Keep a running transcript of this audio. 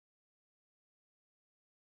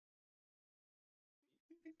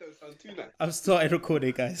Don't sound too nice. I've started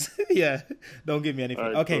recording, guys. Yeah, don't give me anything.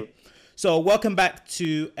 Alright, Okay, cool. so welcome back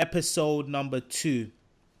to episode number 2.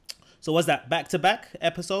 So what's that? Back-to-back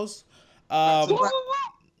episodes?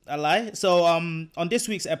 I lie. So on this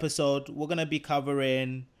week's episode, we're gonna be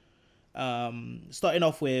covering starting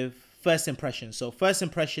off with first impression. So first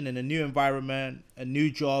impression in a new environment, a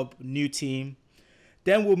new job, new team.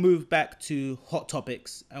 Then we'll move back to hot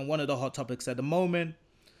topics, and one of the hot topics at the moment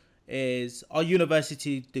is, are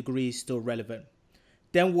university degrees still relevant?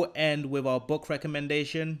 Then we'll end with our book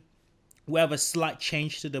recommendation. We have a slight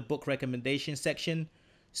change to the book recommendation section,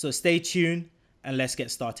 so stay tuned and let's get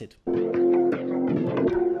started.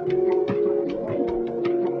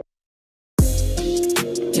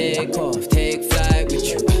 Take off, take flight with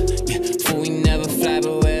you. For we never fly,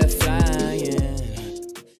 but we're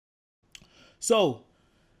flying. So,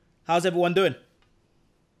 how's everyone doing?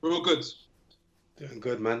 We're all good. Doing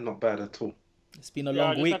good, man. Not bad at all. It's been a Yeah, I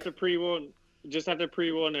long just week. have to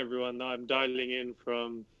pre-warn everyone that I'm dialing in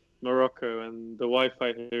from Morocco and the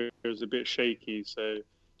Wi-Fi here is a bit shaky, so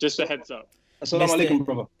just a heads up. Assalamu Mr. alaikum,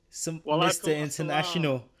 brother. Mr.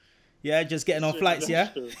 International. Yeah, just getting on flights, yeah?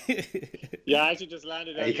 Yeah, I actually just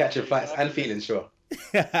landed. Are you catching flights and feeling sure?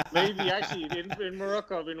 Maybe actually in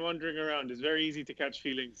Morocco I've been wandering around. It's very easy to catch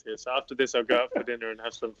feelings here. So after this I'll go out for dinner and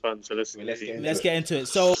have some fun. So let's Get into it.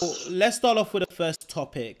 So let's start off with the first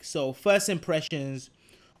topic. So first impressions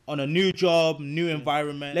on a new job, new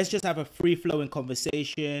environment. Let's just have a free-flowing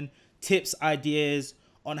conversation, tips, ideas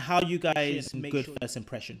on how you guys make good first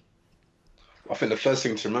impression. I think the first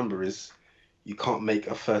thing to remember is you can't make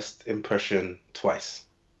a first impression twice.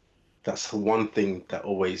 That's the one thing that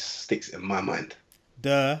always sticks in my mind.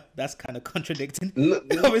 That's kind of contradicting. No,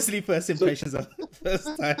 Obviously, first impressions are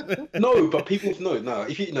first time. no, but people no.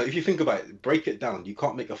 If you think about it, break it down. You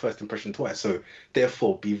can't make a first impression twice. So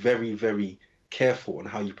therefore, be very, very careful on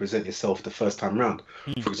how you present yourself the first time round.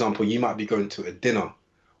 For example, you might be going to a dinner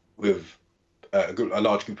with a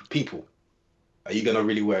large group of people. Are you gonna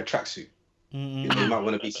really wear a tracksuit? You might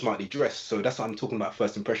want to be smartly dressed. So that's what I'm talking about.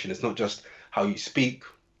 First impression. It's not just how you speak,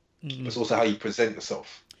 it's also how you present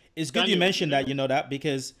yourself. It's good you mentioned that, that,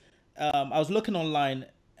 because I was looking online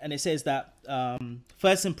and it says that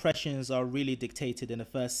first impressions are really dictated in the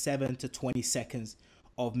first 7 to 20 seconds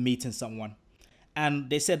of meeting someone. And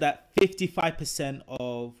they said that 55%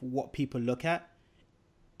 of what people look at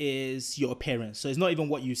is your appearance. So it's not even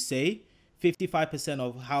what you say. 55%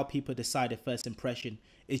 of how people decide a first impression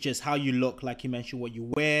is just how you look, like you mentioned, what you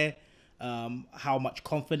wear, how much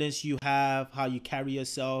confidence you have, how you carry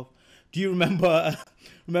yourself. Do you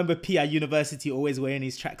remember P at university always wearing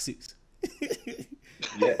his tracksuits?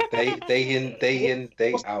 Yeah, day in,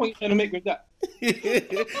 day What's the out. point you're trying to make with that?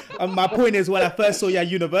 And my point is, when I first saw you at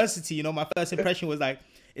university, my first impression was like,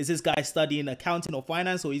 is this guy studying accounting or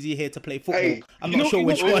finance, or is he here to play football? Hey, I'm not sure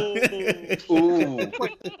which one. Ooh.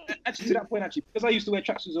 Actually, to that point, because I used to wear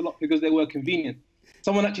tracksuits a lot because they were convenient.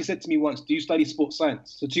 Someone actually said to me once, "Do you study sports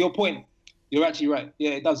science?" So to your point, you're actually right.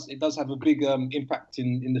 Yeah, it does. It does have a big impact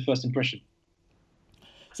in the first impression.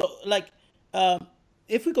 So,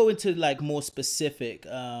 if we go into more specific,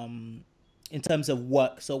 in terms of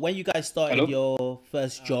work. So when you guys started your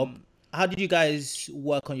first job, how did you guys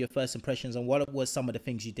work on your first impressions, and what were some of the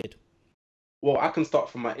things you did? Well, I can start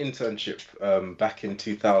from my internship back in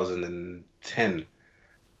 2010.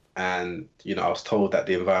 And, I was told that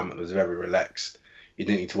the environment was very relaxed. You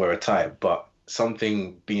didn't need to wear a tie. But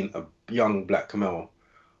something, being a young black male,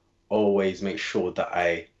 always make sure that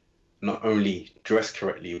I not only dress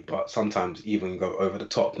correctly, but sometimes even go over the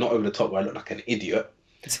top. Not over the top where I look like an idiot,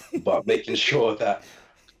 but making sure that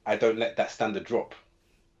I don't let that standard drop.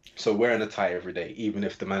 So wearing a tie every day, even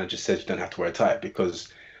if the manager says you don't have to wear a tie, because,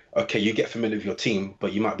 okay, you get familiar with your team,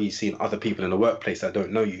 but you might be seeing other people in the workplace that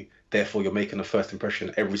don't know you. Therefore, you're making a first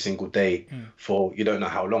impression every single day for you don't know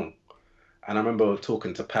how long. And I remember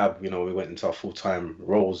talking to Pab, we went into our full-time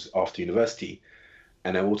roles after university,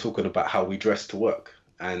 and then we were talking about how we dress to work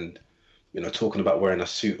and, talking about wearing a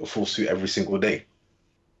full suit every single day.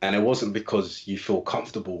 And it wasn't because you feel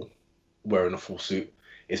comfortable wearing a full suit.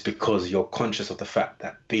 It's because you're conscious of the fact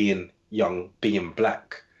that being young, being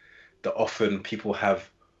black, that often people have,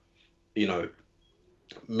 they have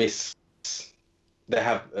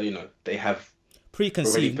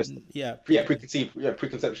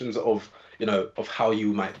preconceptions of of how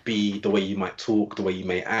you might be, the way you might talk, the way you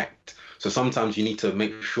may act. So sometimes you need to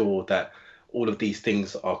make sure that all of these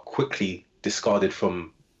things are quickly discarded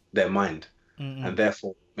from their mind, and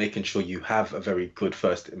therefore making sure you have a very good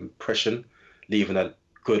first impression, leaving a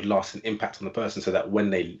good lasting impact on the person, so that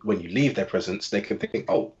when you leave their presence, they can think,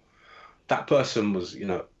 oh, that person was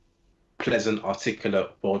pleasant,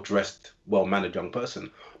 articulate, well-dressed, well-mannered young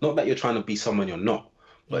person. Not that you're trying to be someone you're not,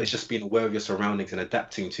 but it's just being aware of your surroundings and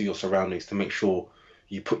adapting to your surroundings to make sure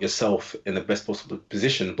you put yourself in the best possible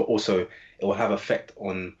position, but also it will have effect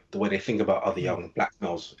on the way they think about other young black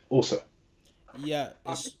males also. Yeah,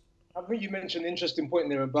 I think you mentioned an interesting point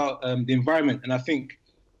there about the environment, and I think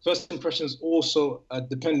first impressions also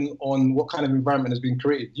depend on what kind of environment has been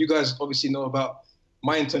created. You guys obviously know about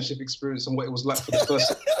my internship experience and what it was like for the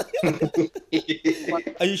first.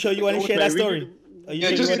 Are you sure you want to share that story? Are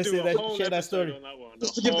you sure you want to share that story? On that one.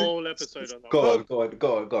 Just to A give the- whole episode on that one.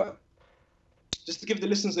 Go on. Just to give the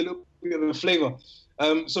listeners a little bit of a flavor.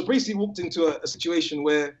 So basically walked into a situation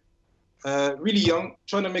where really young,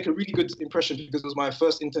 trying to make a really good impression because it was my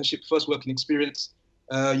first internship, first working experience.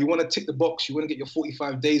 You want to tick the box, you want to get your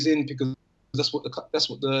 45 days in because that's what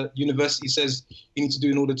the university says you need to do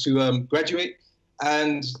in order to graduate.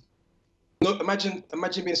 And imagine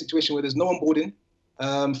being in a situation where there's no onboarding.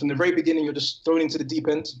 From the very beginning, you're just thrown into the deep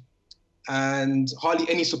end and hardly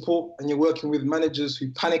any support, and you're working with managers who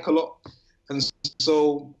panic a lot. And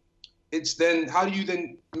so it's then, how do you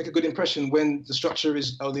then make a good impression when the structure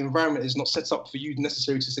is, or the environment is not set up for you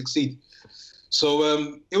necessarily to succeed?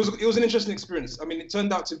 So it was an interesting experience. I mean, it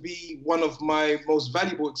turned out to be one of my most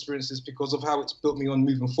valuable experiences because of how it's built me on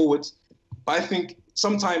moving forward. But I think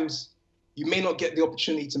sometimes you may not get the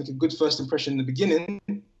opportunity to make a good first impression in the beginning.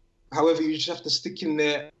 However, you just have to stick in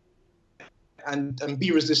there and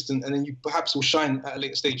be resistant, and then you perhaps will shine at a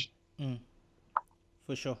later stage.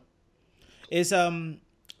 For sure. It's so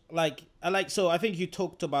I think you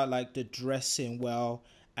talked about like the dressing well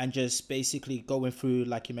and just basically going through,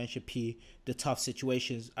 like you mentioned, P, the tough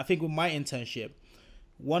situations. I think with my internship,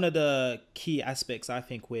 one of the key aspects I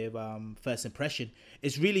think with first impression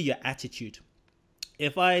is really your attitude.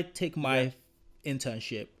 If I take my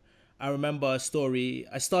internship, I remember a story.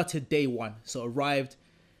 I started day one, so arrived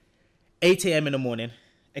 8 a.m. in the morning,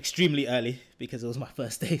 extremely early because it was my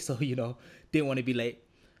first day, so didn't want to be late.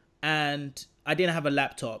 And I didn't have a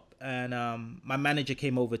laptop, and my manager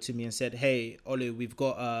came over to me and said, "Hey, Olu, we've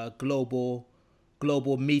got a global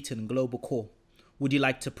meeting, global call. Would you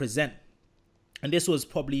like to present?" And this was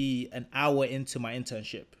probably an hour into my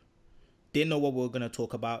internship. Didn't know what we were going to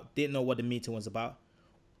talk about. Didn't know what the meeting was about.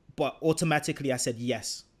 But automatically I said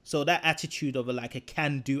yes. So that attitude of a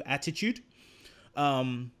can-do attitude.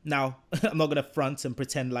 Now, I'm not going to front and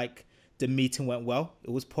pretend like the meeting went well. It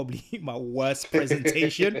was probably my worst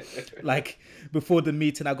presentation. Before the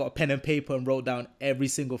meeting, I got a pen and paper and wrote down every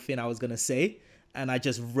single thing I was going to say. And I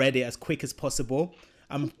just read it as quick as possible.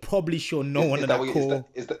 I'm probably sure no one on that call...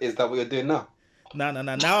 Is that what you're doing now? No.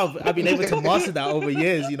 Now I've been able to master that over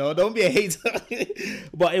years, Don't be a hater.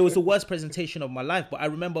 But it was the worst presentation of my life. But I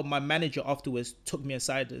remember my manager afterwards took me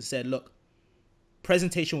aside and said, "Look,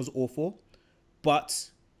 presentation was awful,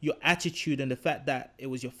 but your attitude and the fact that it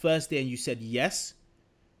was your first day and you said yes,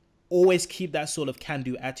 always keep that sort of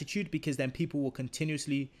can-do attitude, because then people will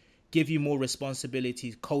continuously give you more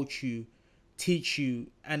responsibilities, coach you, teach you,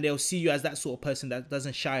 and they'll see you as that sort of person that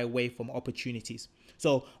doesn't shy away from opportunities."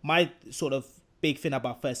 So my sort of big thing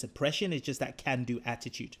about first impression is just that can-do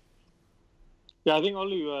attitude. Yeah, I think,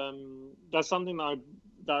 Olu, that's something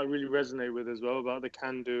that I really resonate with as well, about the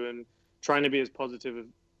can-do and trying to be as positive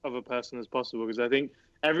of a person as possible. Because I think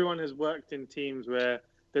everyone has worked in teams where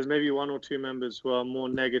there's maybe one or two members who are more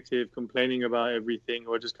negative, complaining about everything,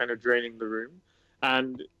 or just kind of draining the room.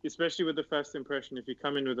 And especially with the first impression, if you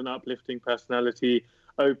come in with an uplifting personality,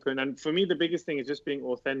 open, and for me, the biggest thing is just being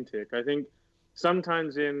authentic. I think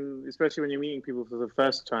sometimes especially when you're meeting people for the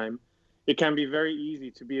first time, it can be very easy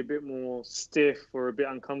to be a bit more stiff or a bit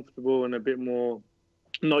uncomfortable and a bit more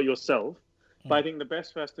not yourself. But I think the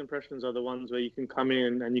best first impressions are the ones where you can come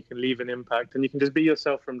in and you can leave an impact and you can just be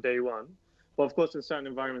yourself from day one. But of course, in certain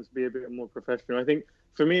environments, be a bit more professional. I think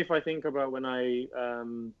for me, if I think about when I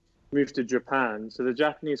moved to Japan, so the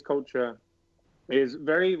Japanese culture is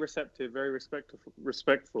very receptive, very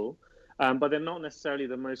respectful, but they're not necessarily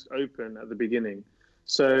the most open at the beginning.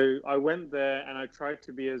 So I went there and I tried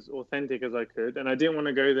to be as authentic as I could. And I didn't want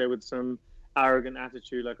to go there with some arrogant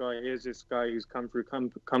attitude like, "Oh, here's this guy who's come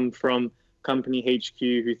from company HQ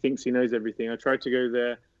who thinks he knows everything." I tried to go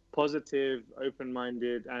there positive,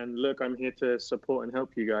 open-minded, and look, I'm here to support and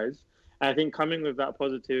help you guys. And I think coming with that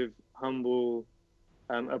positive, humble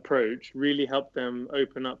approach really helped them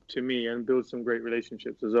open up to me and build some great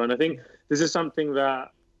relationships as well. And I think this is something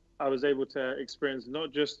that I was able to experience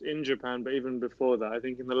not just in Japan, but even before that. I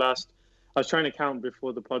think I was trying to count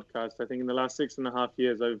before the podcast, I think in the last 6.5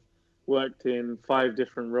 years, I've worked in 5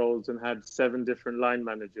 different roles and had 7 different line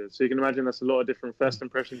managers. So you can imagine that's a lot of different first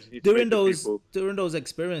impressions you need to make with people. During those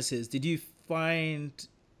experiences, did you find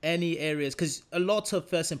any areas, because a lot of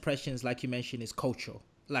first impressions, like you mentioned, is culture.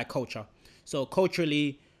 So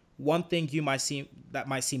culturally, one thing might seem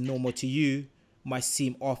normal to you might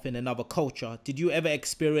seem off in another culture. Did you ever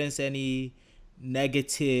experience any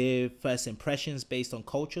negative first impressions based on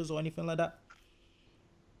cultures or anything like that?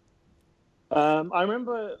 I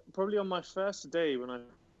remember probably on my first day when I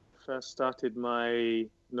first started my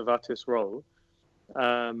Novartis role,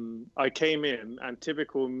 I came in, and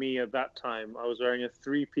typical me at that time, I was wearing a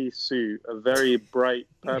 3-piece suit, a very bright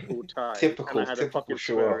purple tie, and I had a pocket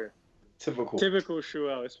square. Typical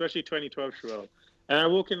Shuel, especially 2012 Shuel. And I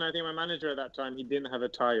walk in, I think my manager at that time, he didn't have a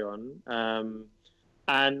tie on.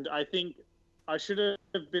 And I think I should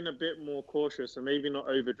have been a bit more cautious and maybe not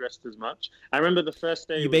overdressed as much. I remember the first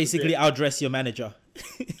day... You basically outdress your manager.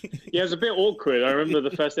 Yeah, it was a bit awkward. I remember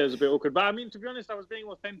the first day was a bit awkward. But I mean, to be honest, I was being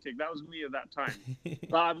authentic. That was me at that time.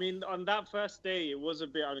 But I mean, on that first day, it was a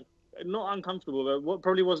bit... not uncomfortable, but what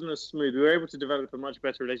probably wasn't as smooth. We were able to develop a much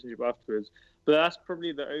better relationship afterwards. But that's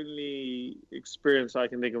probably the only experience I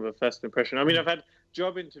can think of a first impression. I mean, I've had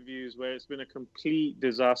job interviews where it's been a complete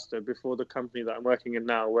disaster before the company that I'm working in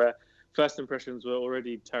now, where first impressions were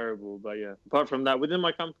already terrible. But yeah, apart from that, within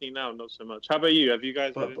my company now, not so much. How about you? Have you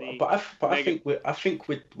guys had any? I think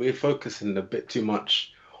we're focusing a bit too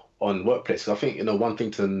much on workplaces. I think one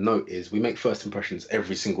thing to note is we make first impressions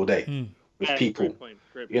every single day. With people,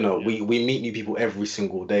 great point, we meet new people every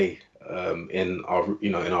single day in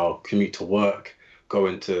our commute to work,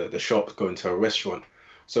 going to the shops, going to a restaurant.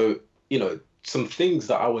 So some things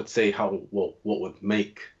that I would say what would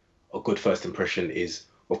make a good first impression is,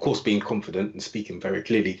 of course, being confident and speaking very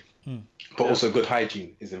clearly, but also good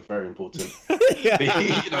hygiene is very important.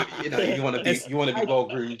 You want to be well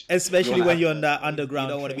groomed, especially when you're on that underground.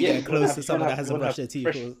 You don't want to be getting close to someone that hasn't brushed their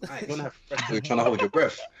teeth. You don't have pressure. You're trying to hold your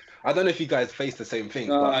breath. I don't know if you guys face the same thing.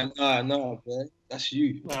 No, bro. That's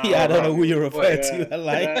you. Yeah, I don't know who you're referring to.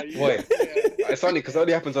 Boy, it's funny because it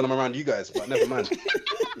only happens when I'm around you guys, but never mind.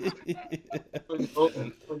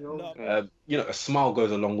 A smile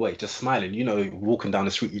goes a long way. Just smiling. Walking down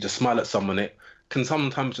the street, you just smile at someone. It can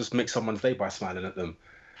sometimes just make someone's day by smiling at them.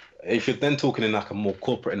 If you're then talking in like a more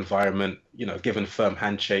corporate environment, giving a firm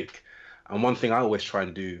handshake. And one thing I always try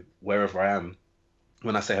and do wherever I am,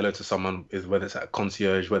 when I say hello to someone, is whether it's at a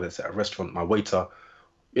concierge, whether it's at a restaurant, my waiter,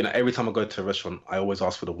 every time I go to a restaurant, I always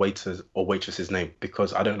ask for the waiter's or waitress's name,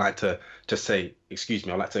 because I don't like to just say, excuse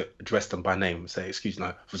me. I like to address them by name, say, excuse me,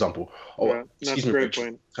 for example, excuse me, Rich,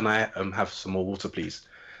 can I have some more water, please?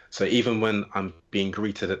 So even when I'm being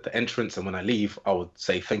greeted at the entrance and when I leave, I would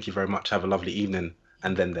say, thank you very much, have a lovely evening,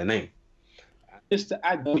 and then their name. Just to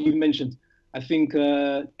add what you mentioned, I think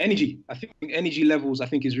energy levels,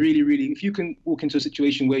 is really, really, if you can walk into a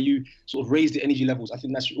situation where you sort of raise the energy levels, I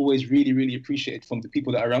think that's always really, really appreciated from the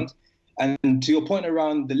people that are around. And to your point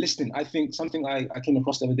around the listening, I think something I came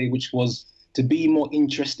across the other day, which was to be more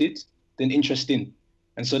interested than interesting.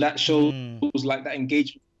 And so that shows like that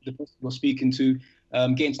engagement with the person you're speaking to,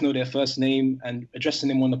 getting to know their first name and addressing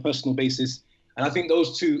them on a personal basis. And I think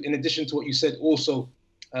those two, in addition to what you said, also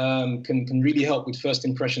can really help with first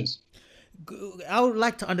impressions. I would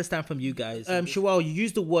like to understand from you guys. Shuel, you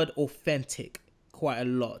use the word authentic quite a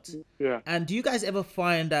lot. Yeah. And do you guys ever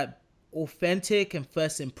find that authentic and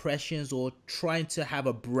first impressions, or trying to have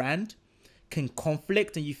a brand, can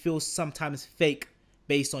conflict and you feel sometimes fake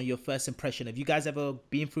based on your first impression? Have you guys ever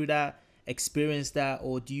been through that, experienced that,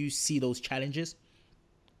 or do you see those challenges?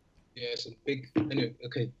 Yeah, it's a big... Anyway,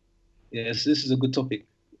 okay. Yes, this is a good topic.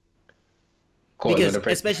 Because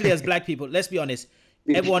especially as black people, let's be honest,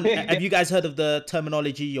 everyone, have you guys heard of the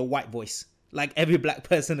terminology, your white voice? Like, every black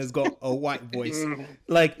person has got a white voice.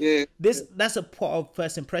 Like, that's a part of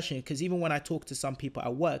first impression, because even when I talk to some people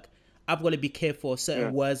at work, I've got to be careful of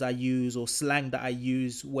certain words I use or slang that I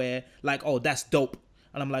use where, like, oh, that's dope.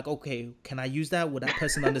 And I'm like, okay, can I use that? Would that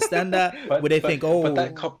person understand that? Would they think, oh...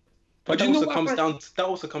 But that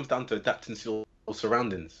also comes down to adapting to your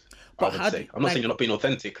surroundings. I'm not saying you're not being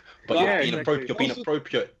authentic, but you're being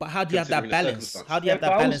appropriate. But how do you have that balance? How do you have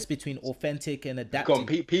that balance between authentic and adapting? Go on,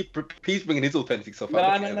 Pete's bringing his authentic stuff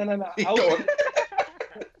out. No.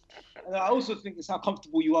 I also think it's how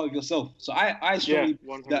comfortable you are with yourself. So I strongly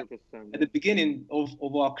believe that at the beginning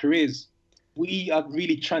of our careers, we are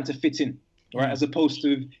really trying to fit in, right? As opposed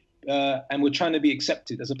to, and we're trying to be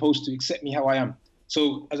accepted, as opposed to accept me how I am.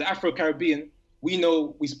 So as an Afro-Caribbean, we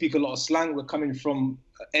know we speak a lot of slang. We're coming from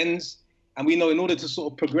ends, and we know in order to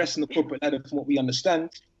sort of progress in the corporate ladder from what we understand,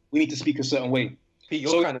 we need to speak a certain way. Pete, you're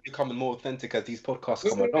So- kind of becoming more authentic as these podcasts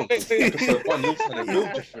come along. Episode 1, you're kind of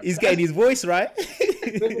real different. He's getting his voice right.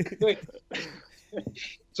 Wait.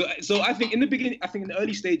 So I think in the beginning, I think in the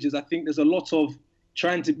early stages, I think there's a lot of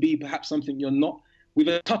trying to be perhaps something you're not, with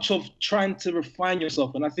a touch of trying to refine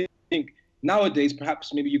yourself. And I think nowadays,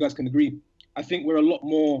 perhaps maybe you guys can agree, I think we're a lot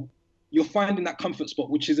more, you're finding that comfort spot,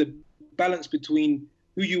 which is a balance between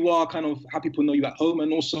who you are, kind of how people know you at home,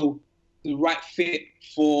 and also the right fit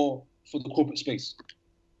for the corporate space.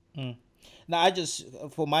 Now, I just,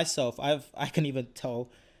 for myself, I can even tell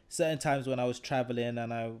certain times when I was traveling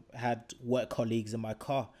and I had work colleagues in my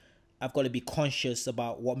car, I've got to be conscious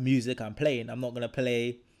about what music I'm playing. I'm not going to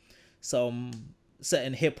play some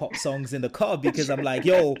certain hip hop songs in the car because I'm like,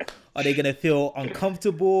 yo, are they going to feel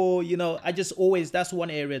uncomfortable? You know, I just always, that's one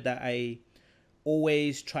area that I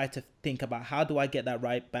always try to think about. How do I get that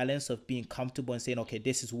right balance of being comfortable and saying, okay,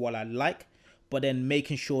 this is what I like, but then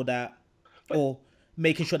making sure that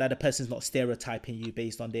the person's not stereotyping you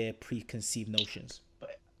based on their preconceived notions.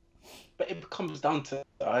 But it comes down to,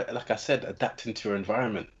 like I said, adapting to your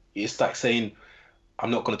environment. It's like saying,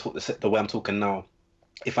 I'm not going to talk the way I'm talking now.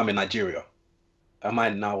 If I'm in Nigeria, I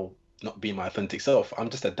might now not be my authentic self. I'm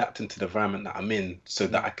just adapting to the environment that I'm in so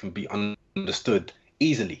that I can be understood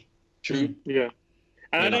easily. True. Yeah,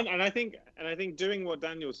 and I think doing what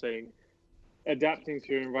Daniel's saying, adapting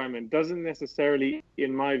to your environment, doesn't necessarily,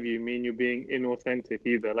 in my view, mean you're being inauthentic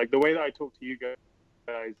either. Like the way that I talk to you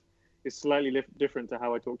guys is slightly different to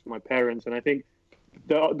how I talk to my parents, and I think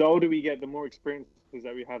the older we get, the more experiences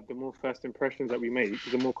that we have, the more first impressions that we make,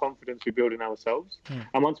 the more confidence we build in ourselves.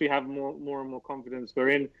 And once we have more and more confidence, we're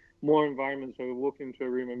in more environments where we're walking into a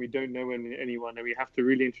room and we don't know anyone, and we have to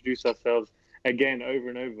really introduce ourselves again over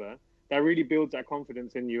and over. That really builds that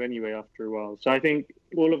confidence in you anyway after a while. So I think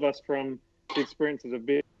all of us, from the experiences of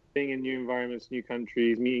being in new environments, new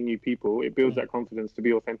countries, meeting new people, it builds that confidence to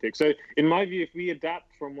be authentic. So in my view, if we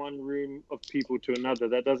adapt from one room of people to another,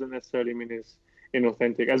 that doesn't necessarily mean it's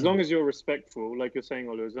inauthentic. As long as you're respectful, like you're saying,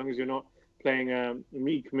 Olu, as long as you're not playing a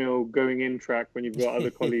Meek Mill going in track when you've got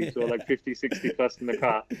other colleagues or like 50, 60 plus in the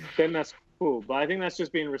car, then that's cool. But I think that's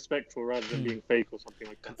just being respectful rather than being fake or something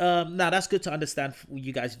like that. Now, that's good to understand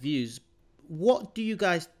you guys' views. What do you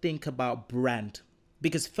guys think about brand?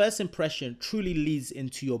 Because first impression truly leads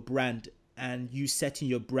into your brand, and you setting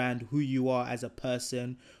your brand, who you are as a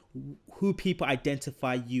person, who people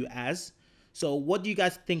identify you as. So what do you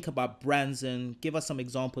guys think about brands, and give us some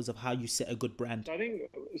examples of how you set a good brand?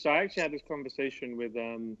 So I actually had this conversation with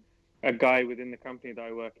a guy within the company that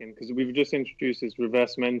I work in, because we've just introduced this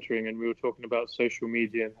reverse mentoring, and we were talking about social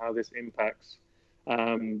media and how this impacts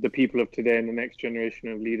the people of today and the next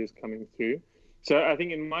generation of leaders coming through. So I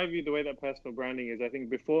think in my view, the way that personal branding is, I think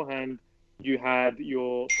beforehand you had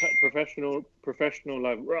your professional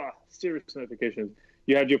life, serious notifications.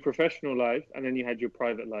 You had your professional life, and then you had your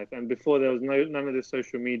private life. And before, there was none of the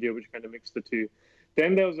social media, which kind of mixed the two.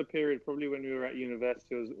 Then there was a period, probably when we were at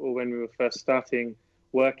university or when we were first starting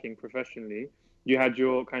working professionally, you had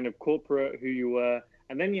your kind of corporate, who you were,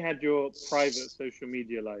 and then you had your private social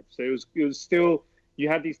media life. So it was still, you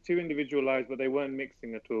had these two individual lives, but they weren't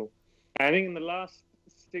mixing at all. And I think in the last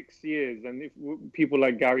 6 years, and if people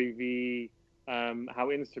like Gary Vee, how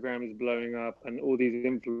Instagram is blowing up, and all these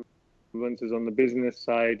influencers on the business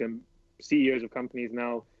side and CEOs of companies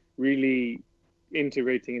now really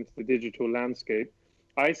integrating into the digital landscape,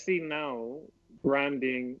 I see now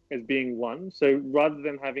branding as being one. So rather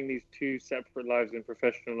than having these two separate lives in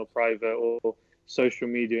professional or private or social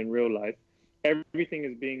media and real life, everything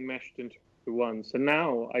is being meshed into one. So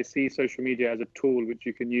now I see social media as a tool which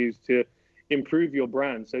you can use to improve your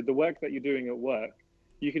brand. So the work that you're doing at work,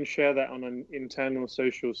 you can share that on an internal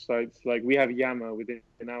social sites. Like we have Yammer within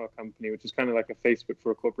our company, which is kind of like a Facebook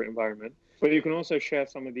for a corporate environment. But you can also share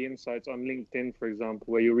some of the insights on LinkedIn, for example,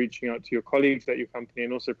 where you're reaching out to your colleagues at your company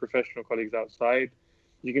and also professional colleagues outside.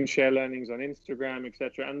 You can share learnings on Instagram,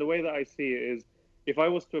 etc. And the way that I see it is, if I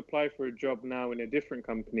was to apply for a job now in a different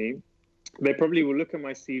company, they probably will look at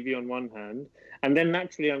my CV on one hand, and then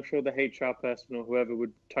naturally, I'm sure the HR person or whoever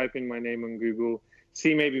would type in my name on Google,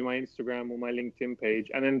 see maybe my Instagram or my LinkedIn page,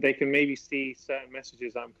 and then they can maybe see certain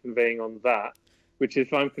messages I'm conveying on that, which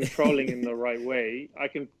if I'm controlling in the right way, I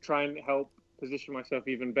can try and help position myself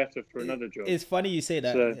even better for another job. It's funny you say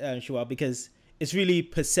that, Shua, because it's really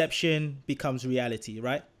perception becomes reality,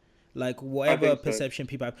 right? Like whatever perception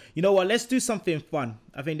people have. You know what? Let's do something fun.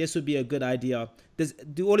 I think this would be a good idea.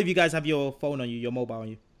 Do all of you guys have your phone on you, your mobile on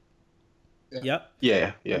you?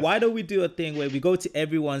 Yeah. Why don't we do a thing where we go to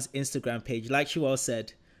everyone's Instagram page? Like Shuel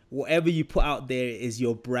said, whatever you put out there is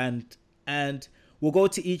your brand. And we'll go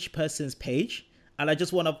to each person's page And I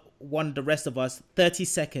just want the rest of us 30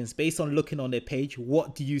 seconds based on looking on their page.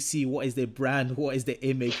 What do you see? What is their brand? What is their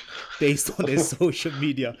image based on their social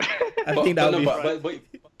media? I think that would be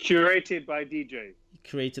curated by DJ.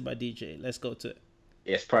 Created by DJ. Let's go to it.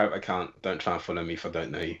 Yes, private account. Don't try and follow me if I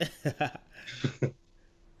don't know you.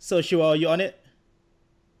 So, Shual, you on it?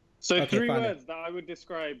 So Okay, three fine. words that I would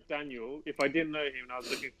describe Daniel if I didn't know him and I was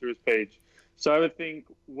looking through his page. So I would think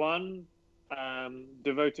 1,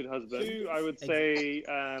 devoted husband. 2, I would say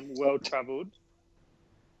well-traveled.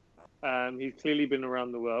 He's clearly been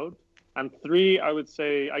around the world. And 3, I would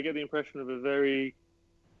say I get the impression of a very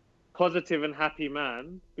positive and happy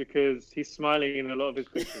man because he's smiling in a lot of his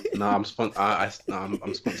pictures. No, I'm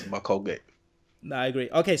sponsored by Colgate. No, I agree.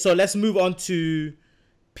 Okay, so let's move on to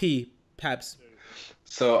P, Pabs.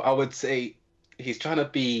 So I would say he's trying to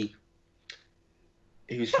be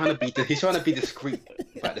discreet,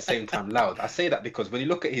 but at the same time loud. I say that because when you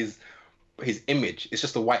look at his image, it's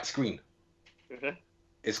just a white screen. Okay.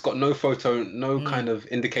 It's got no photo, no kind of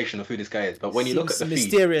indication of who this guy is. But when you look at the feed,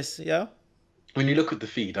 mysterious, yeah. when you look at the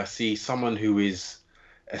feed, I see someone who is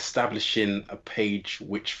establishing a page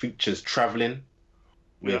which features traveling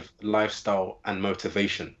with lifestyle and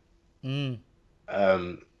motivation.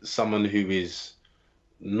 Someone who is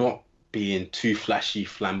not being too flashy,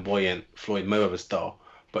 flamboyant, Floyd Mayweather style,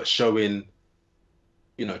 but showing,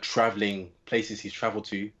 traveling places he's traveled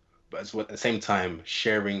to, but at the same time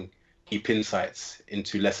sharing deep insights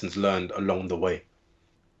into lessons learned along the way.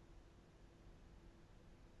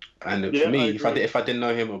 And for me, if I didn't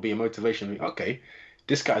know him or be a motivation, okay,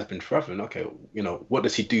 this guy's been traveling. Okay, what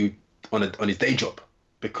does he do on his day job?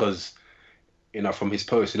 Because from his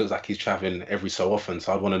post, it looks like he's traveling every so often.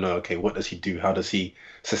 So I'd want to know, okay, what does he do? How does he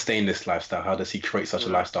sustain this lifestyle? How does he create such a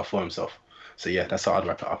lifestyle for himself? So yeah, that's how I'd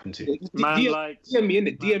wrap it up into. DM me,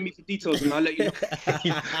 innit? DM me for details and I'll let you know.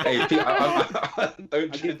 Hey, Pete,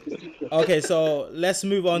 don't. Okay, so let's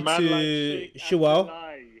move on to Shual.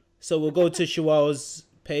 So we'll go to Shual's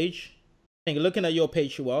page. I think looking at your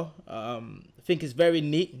page, Shual, I think it's very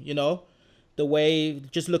neat, the way,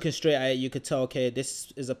 just looking straight at it, you could tell, okay,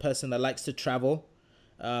 this is a person that likes to travel,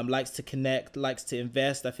 likes to connect, likes to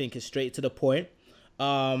invest. I think it's straight to the point.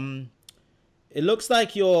 It looks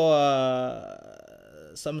like you're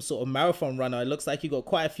some sort of marathon runner. It looks like you got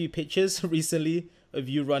quite a few pictures recently of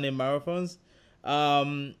you running marathons.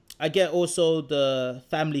 I get also the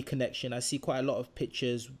family connection. I see quite a lot of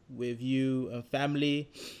pictures with you and family.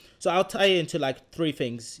 So I'll tie it into like 3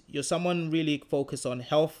 things. You're someone really focused on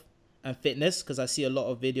health and fitness, because I see a lot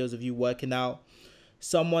of videos of you working out.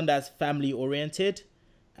 Someone that's family oriented.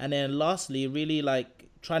 And then lastly, really like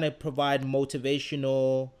trying to provide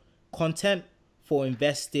motivational content for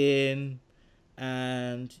investing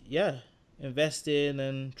and investing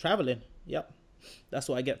and traveling. Yep. That's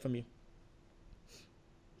what I get from you.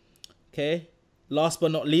 Okay. Last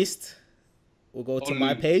but not least, we'll go to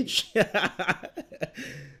my page.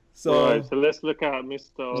 So let's look at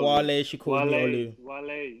Mr. Wale Shikoli.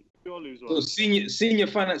 Wale. So senior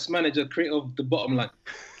finance manager, creator of the bottom line.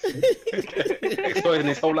 Explaining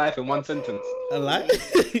his whole life in one sentence. I like.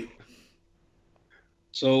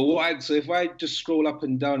 So if I just scroll up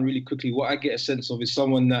and down really quickly, what I get a sense of is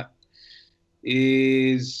someone that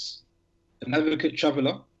is an advocate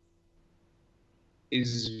traveler,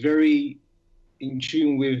 is very in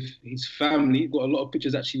tune with his family. Got a lot of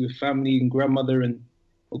pictures actually with family and grandmother and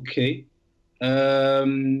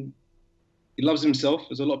he loves himself.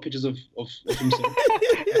 There's a lot of pictures of himself.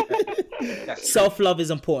 Self-love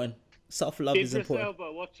is important. Self-love is important.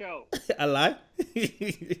 But watch out. I lie.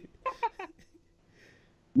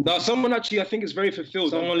 No, someone actually I think is very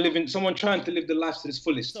fulfilled. Someone trying to live the life to its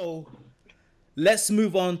fullest. So let's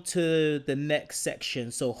move on to the next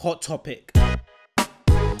section. So hot topic.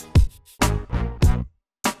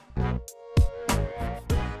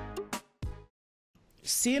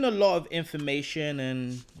 Seeing a lot of information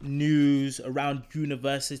and news around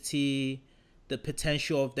university, the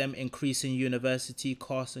potential of them increasing university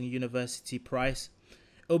costs and university price.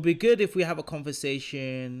 It would be good if we have a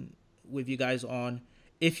conversation with you guys on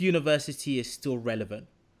if university is still relevant.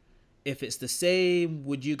 If it's the same,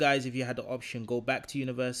 would you guys, if you had the option, go back to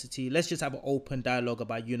university? Let's just have an open dialogue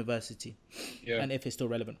about university and if it's still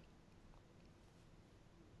relevant.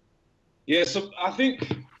 Yeah, so I think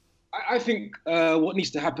what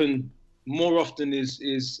needs to happen more often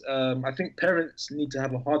is I think parents need to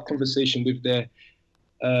have a hard conversation with their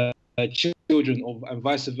children and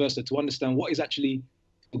vice versa to understand what is actually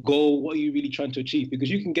the goal, what are you really trying to achieve? Because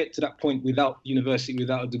you can get to that point without university,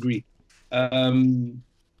 without a degree. And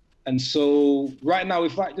so right now,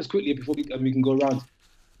 if I just quickly, before we can go around,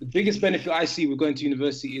 the biggest benefit I see with going to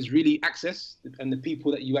university is really access and the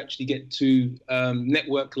people that you actually get to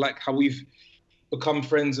network, like how we've become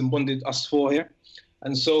friends and bonded us four here.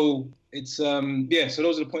 And so it's, so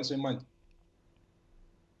those are the points in mind.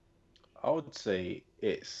 I would say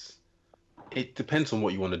it depends on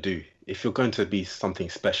what you want to do. If you're going to be something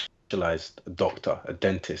specialized, a doctor, a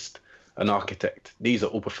dentist, an architect, these are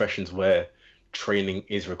all professions where training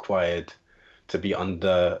is required to be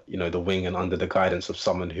under, the wing and under the guidance of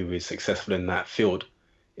someone who is successful in that field.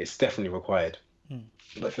 It's definitely required.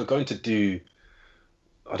 But if you're going to do,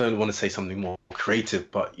 I don't want to say something more creative,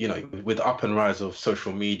 but with the up and rise of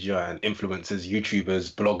social media and influencers,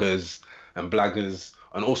 YouTubers, bloggers, and blaggers,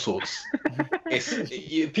 and all sorts,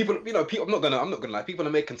 people. I'm not gonna lie. People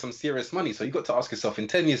are making some serious money. So you got to ask yourself, in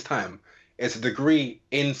 10 years' time, is a degree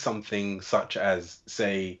in something such as,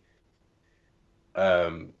 say,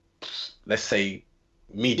 let's say,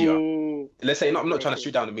 media. Let's say, I'm not trying to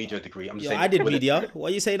shoot down a media degree. I'm just saying. I did media.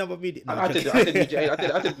 What are you saying about media? No, I did media.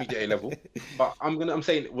 I did media A level. But I'm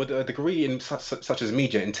saying, would a degree in such as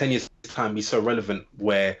media in 10 years' time be so relevant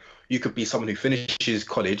where you could be someone who finishes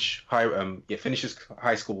college, finishes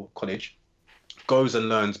high school, college, goes and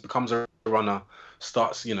learns, becomes a runner,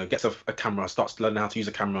 starts, gets a camera, starts learning how to use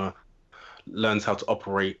a camera, learns how to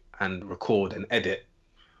operate and record and edit.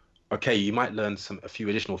 Okay, you might learn a few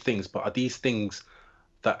additional things, but are these things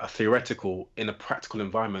that are theoretical in a practical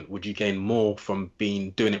environment? Would you gain more from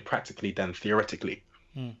doing it practically than theoretically?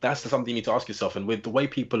 That's something you need to ask yourself. And with the way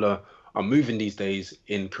people are moving these days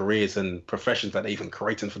in careers and professions that they're even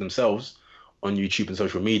creating for themselves on YouTube and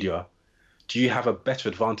social media, do you have a better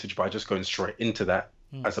advantage by just going straight into that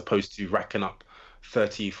as opposed to racking up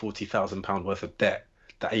 30,000, 40,000 pound worth of debt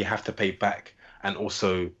that you have to pay back and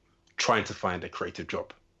also trying to find a creative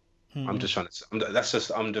job? I'm just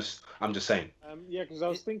saying. Because I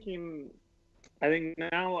was thinking, I think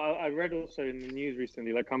now I read also in the news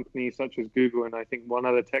recently, like companies such as Google and I think one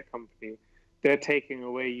other tech company, they're taking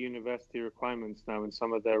away university requirements now in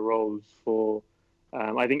some of their roles for,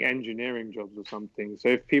 I think, engineering jobs or something. So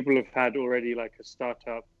if people have had already like a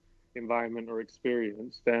startup environment or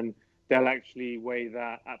experience, then they'll actually weigh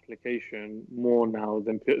that application more now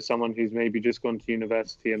than someone who's maybe just gone to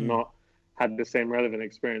university and not had the same relevant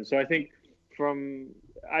experience. So I think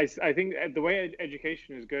I think the way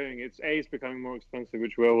education is going, it's becoming more expensive,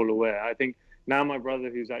 which we're all aware. I think now my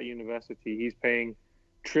brother who's at university, he's paying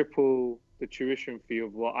triple the tuition fee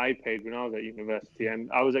of what I paid when I was at university,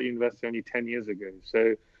 and I was at university only 10 years ago.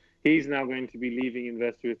 So he's now going to be leaving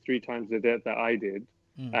university with 3 times the debt that I did.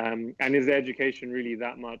 And is the education really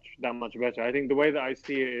that much better? I think the way that I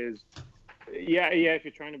see it is, if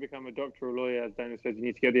you're trying to become a doctor or lawyer, as Daniel says, you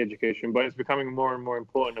need to get the education, but it's becoming more and more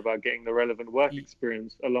important about getting the relevant work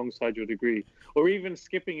experience alongside your degree, or even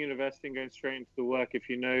skipping university and going straight into the work if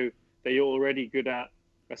you know that you're already good at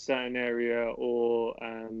a certain area, or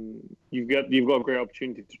you've got a great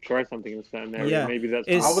opportunity to try something in a certain area. Maybe that's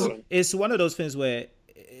it's one of those things where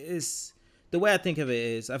the way I think of it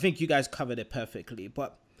is, I think you guys covered it perfectly,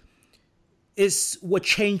 but we're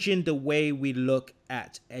changing the way we look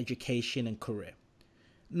at education and career.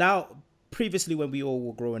 Now, previously when we all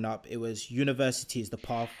were growing up, it was university is the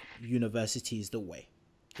path, university is the way.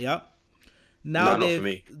 Yeah.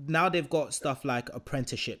 Now they've got stuff like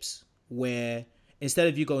apprenticeships, where instead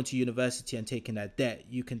of you going to university and taking that debt,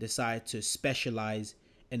 you can decide to specialize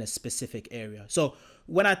in a specific area. So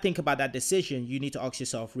when I think about that decision, you need to ask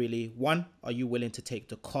yourself, really, one, are you willing to take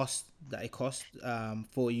the cost that it costs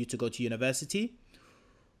for you to go to university?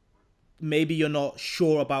 Maybe you're not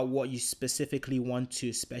sure about what you specifically want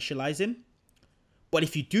to specialize in. But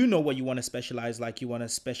if you do know what you want to specialize, like you want to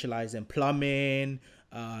specialize in plumbing,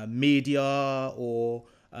 media, or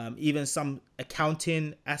even some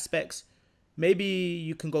accounting aspects, maybe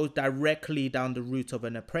you can go directly down the route of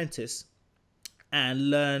an apprentice and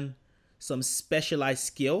learn some specialized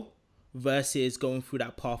skill versus going through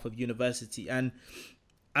that path of university. And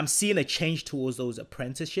I'm seeing a change towards those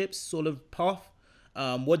apprenticeships sort of path.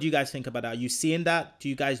 What do you guys think about that? Are you seeing that? Do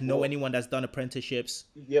you guys know anyone that's done apprenticeships?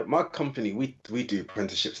 Yeah, my company, we do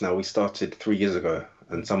apprenticeships now. We started 3 years ago,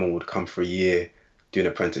 and someone would come for a year, do an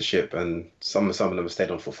apprenticeship, and some of them have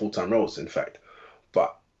stayed on for full-time roles, in fact.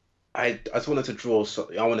 But I just wanted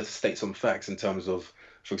to state some facts in terms of,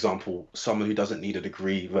 for example, someone who doesn't need a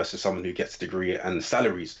degree versus someone who gets a degree and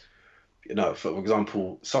salaries. For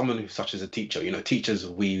example, someone who, such as a teacher, teachers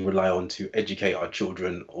we rely on to educate our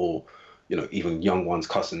children, or, even young ones,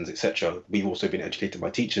 cousins, etc. We've also been educated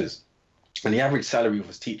by teachers. And the average salary of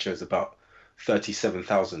a teacher is about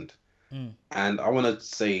 37,000. And I want to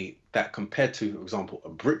say that compared to, for example, a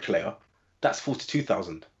bricklayer, that's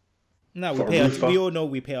 42,000. No, for a roofer. we all know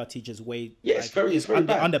we pay our teachers way. Yeah, it's very bad.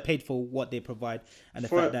 Underpaid for what they provide, and the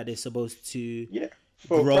fact that they're supposed to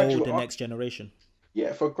for grow the next generation.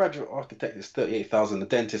 Yeah, for a graduate architect, it's 38,000. A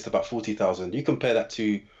dentist, about 40,000. You compare that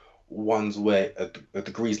to ones where a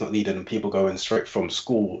degree is not needed and people going straight from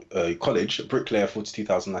school, college. A bricklayer,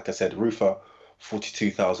 42,000. Like I said, roofer,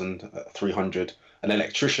 42,300. An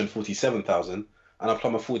electrician, 47,000, and a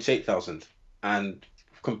plumber, 48,000. And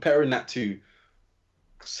comparing that to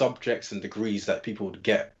subjects and degrees that people would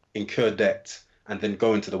get, incur debt, and then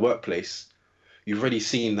go into the workplace, you've already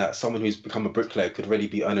seen that someone who's become a bricklayer could already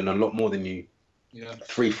be earning a lot more than you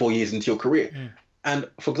 3-4 years into your career. And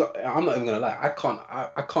for example, I'm not even gonna lie,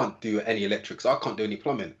 I can't do any electrics, I can't do any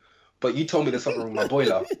plumbing. But you told me there's something wrong with my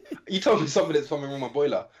boiler. You told me something that's something wrong with my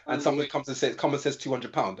boiler, and someone comes and says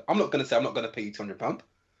 £200. I'm not gonna say I'm not gonna pay you £200.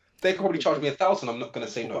 They could probably charge me 1,000. I'm not gonna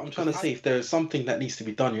say no. I'm trying to say if there is something that needs to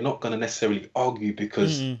be done, you're not gonna necessarily argue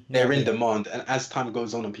because they're in demand. And as time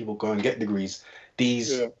goes on and people go and get degrees,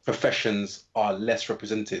 these professions are less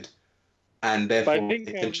represented, and therefore they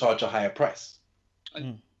can charge a higher price.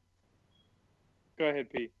 Go ahead,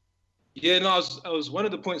 Pete. Yeah, no, I was one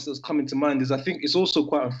of the points that's coming to mind is I think it's also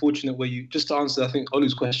quite unfortunate where you, just to answer, I think,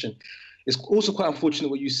 Olu's question, it's also quite unfortunate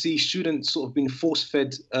where you see students sort of being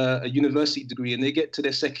force-fed a university degree and they get to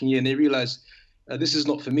their second year and they realize this is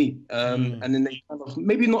not for me. And then they kind of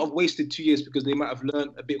maybe not have wasted 2 years because they might have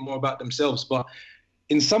learned a bit more about themselves. But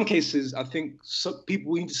in some cases, I think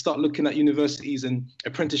we need to start looking at universities and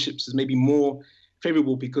apprenticeships as maybe more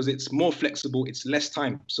favorable because it's more flexible, it's less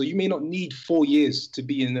time. So you may not need 4 years to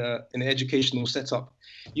be in an educational setup.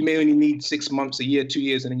 You may only need 6 months, a year, 2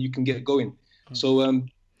 years, and then you can get going. So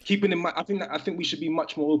keeping in mind, I think we should be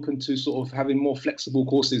much more open to sort of having more flexible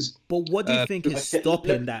courses. But what do you think is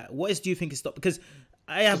stopping that? Do you think is stopping? Because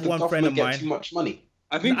I have one friend of mine. Too much money.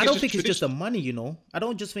 I don't think it's just the money, you know. I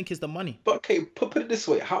don't just think it's the money. But okay, put it this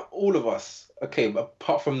way: how all of us, okay,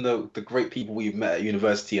 apart from the great people we've met at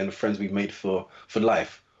university and the friends we've made for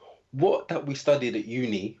life, what that we studied at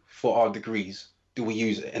uni for our degrees do we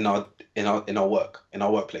use in our work, in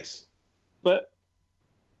our workplace?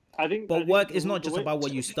 But work is not just about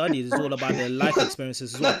what you study; it's all about their life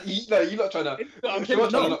experiences as well. You're not trying to. I'm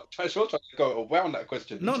trying to go around that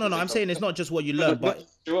question. No. I'm saying it's not just what you learn, but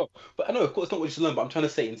sure. But I know, of course, it's not what you learn. But I'm trying to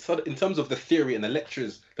say, in terms of the theory and the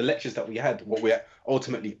lectures that we had, what we're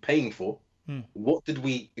ultimately paying for, what did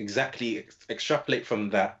we exactly extrapolate from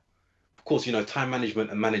that? Of course, you know, time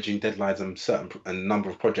management and managing deadlines and number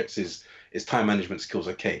of projects is time management skills,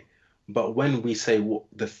 okay. But when we say what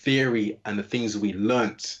the theory and the things we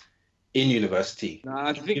learnt in university,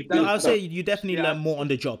 I'll say you definitely learn more on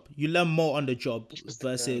the job. You learn more on the job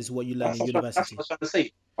versus what you learn in university. That's what I'm trying to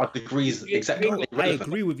say. Our degrees exactly. No, I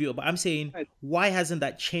agree with you, but I'm saying why hasn't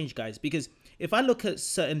that changed, guys? Because if I look at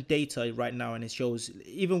certain data right now and it shows,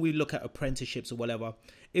 even we look at apprenticeships or whatever,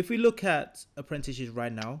 if we look at apprenticeships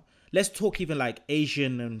right now, let's talk even like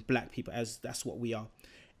Asian and black people, as that's what we are.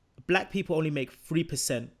 Black people only make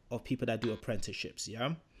 3% of people that do apprenticeships,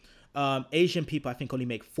 yeah? Asian people, I think, only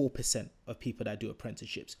make 4% of people that do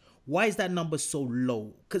apprenticeships. Why is that number so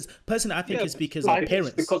low? Because personally, I think it's because of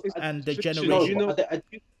parents and the generation.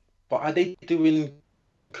 But are they doing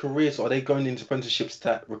careers, or are they going into apprenticeships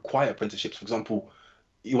that require apprenticeships? For example,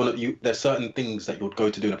 there's certain things that you would go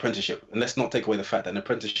to do an apprenticeship, and let's not take away the fact that an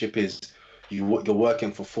apprenticeship is you're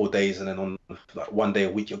working for 4 days, and then on like 1 day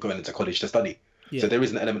a week you're going into college to study. Yeah. So there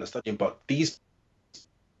is an element of studying, but these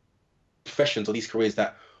professions or these careers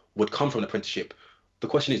that would come from an apprenticeship, the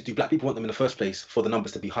question is, do black people want them in the first place for the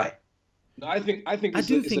numbers to be high? No, I think I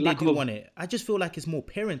do think they do want it. I just feel like it's more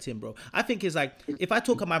parenting, bro. I think it's like, if I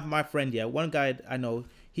talk about my friend, one guy I know,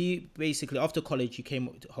 he basically after college he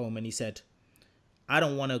came home and he said, I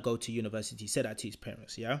don't want to go to university. He said that to his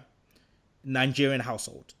parents, Nigerian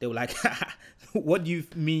household. They were like, what do you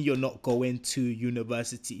mean you're not going to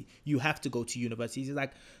university? You have to go to university. He's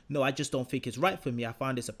like, no, I just don't think it's right for me. I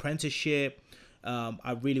found this apprenticeship.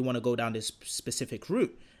 I really want to go down this specific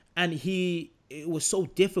route. And it was so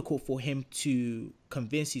difficult for him to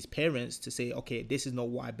convince his parents to say, okay, this is not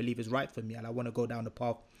what I believe is right for me, and I want to go down the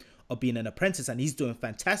path of being an apprentice. And he's doing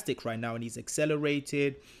fantastic right now, and he's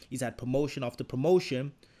accelerated. He's had promotion after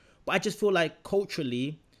promotion. But I just feel like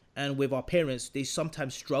culturally, and with our parents, they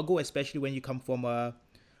sometimes struggle, especially when you come from a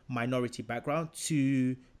minority background,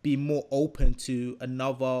 to be more open to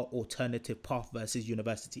another alternative path versus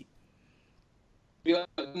university. Yeah,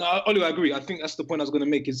 no, Olu, I agree. I think that's the point I was going to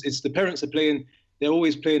make. It's the parents are playing, they're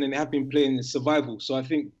always playing and they have been playing in survival. So I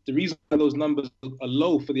think the reason those numbers are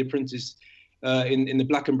low for the apprentice in the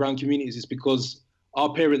black and brown communities is because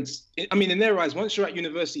our parents, I mean, in their eyes, once you're at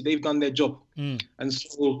university, they've done their job. And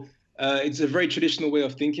so It's a very traditional way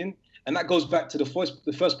of thinking, and that goes back to the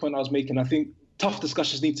first point I was making. I think tough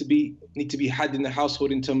discussions need to be had in the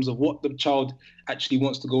household in terms of what the child actually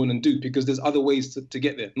wants to go in and do, because there's other ways to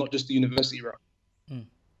get there, not just the university route.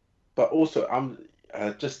 But also, I'm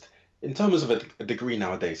just in terms of a degree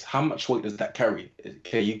nowadays, how much weight does that carry?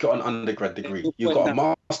 Okay, you got an undergrad degree, you got a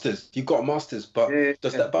master's, but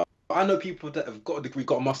does that? But I know people that have got a degree,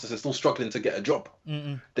 got a master's, and still struggling to get a job.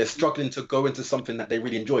 They're struggling to go into something that they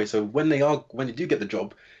really enjoy. So when they do get the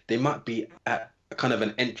job, they might be at a kind of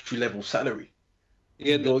an entry level salary.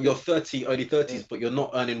 Yeah, you're 30, early 30s, but you're not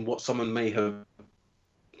earning what someone may have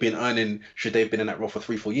been earning should they've been in that role for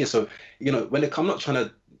 3-4 years. So, I'm not trying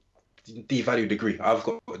to devalue degree. I've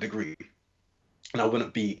got a degree, and I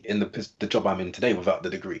wouldn't be in the job I'm in today without the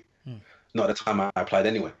degree. Not at the time I applied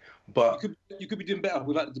anyway. But you could be doing better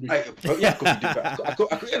without the degree. I could be doing better.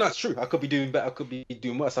 Yeah, that's true. I could be doing better. I could be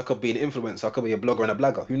doing worse. I could be an influencer. I could be a blogger and a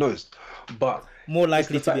blagger. Who knows? But more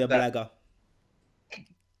likely to be a blagger.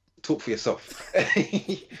 Talk for yourself.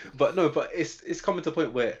 But it's coming to a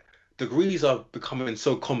point where degrees are becoming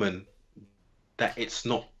so common that it's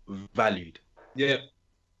not valued. Yeah,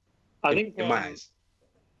 I think in my eyes.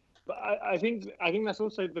 But I think that's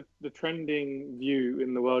also the trending view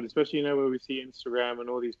in the world, especially where we see Instagram and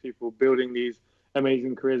all these people building these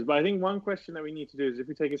amazing careers. But I think one question that we need to do is, if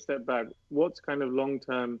we take a step back, what's kind of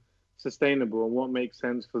long-term sustainable and what makes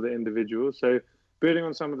sense for the individual? So building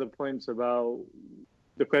on some of the points about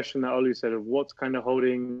the question that Olu said of what's kind of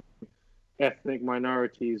holding ethnic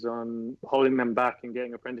minorities on, holding them back and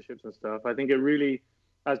getting apprenticeships and stuff, I think it really,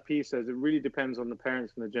 as P says, it really depends on the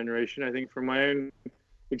parents and the generation. I think from my own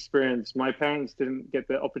experience, my parents didn't get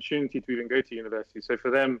the opportunity to even go to university. So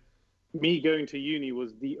for them, me going to uni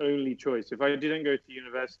was the only choice. If I didn't go to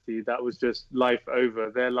university, that was just life over.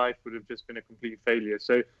 Their life would have just been a complete failure.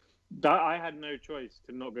 So that I had no choice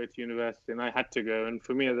to not go to university, and I had to go. And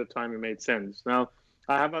for me at the time, it made sense. Now,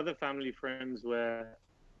 I have other family friends where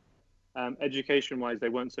education-wise, they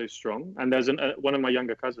weren't so strong. And there's one of my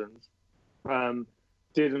younger cousins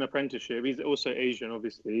did an apprenticeship. He's also Asian,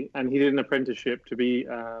 obviously, and he did an apprenticeship to be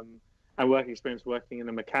and work experience working in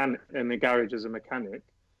the garage as a mechanic.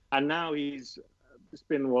 And now it's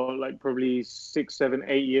been probably 6, 7,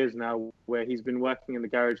 8 years now where he's been working in the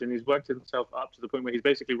garage, and he's worked himself up to the point where he's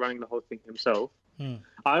basically running the whole thing himself.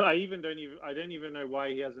 I don't even know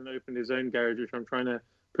why he hasn't opened his own garage, which I'm trying to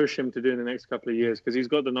push him to do in the next couple of years, because he's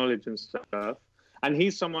got the knowledge and stuff. And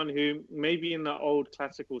he's someone who maybe in the old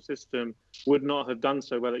classical system would not have done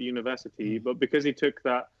so well at university, but because he took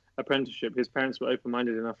that apprenticeship, his parents were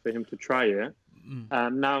open-minded enough for him to try it.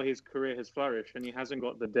 Now his career has flourished, and he hasn't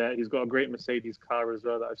got the debt. He's got a great Mercedes car as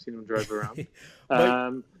well that I've seen him drive around.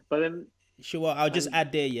 But then, sure, I'll just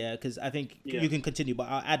add there, because I think you can continue, but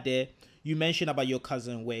I'll add there. You mentioned about your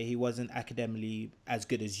cousin where he wasn't academically as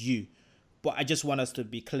good as you. But I just want us to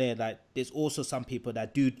be clear that there's also some people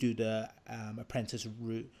that do the apprentice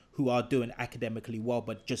route who are doing academically well,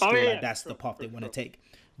 but just feel like that's the path they want to take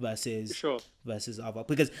versus other.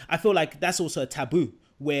 Because I feel like that's also a taboo,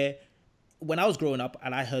 where when I was growing up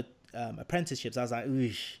and I heard apprenticeships, I was like,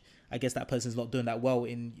 I guess that person's not doing that well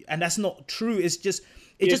and that's not true. It just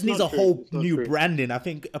needs a whole new branding. I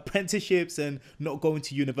think apprenticeships and not going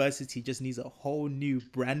to university just needs a whole new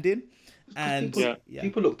branding. And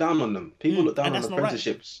people look down on them. People look down on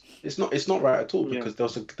apprenticeships. Right. It's not right at all, because there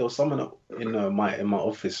was someone in my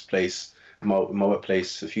office place, my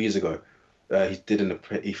workplace a few years ago.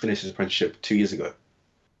 He finished his apprenticeship 2 years ago,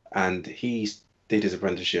 and he did his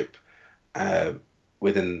apprenticeship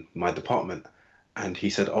within my department. And he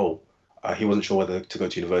said, he wasn't sure whether to go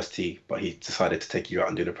to university, but he decided to take you out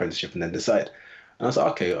and do an apprenticeship and then decide. And I was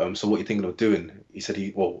like, okay, so what are you thinking of doing? He said,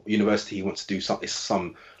 university, he wants to do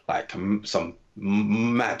some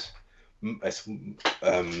mad,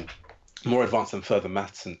 more advanced and further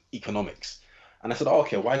maths and economics. And I said,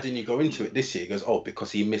 okay, why didn't you go into it this year? He goes,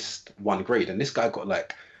 because he missed one grade. And this guy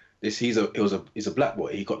got he's a black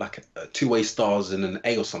boy. He got like 2 A stars and an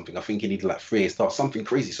A or something. I think he needed like 3 A stars, something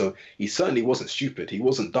crazy. So he certainly wasn't stupid. He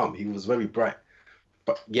wasn't dumb. He was very bright.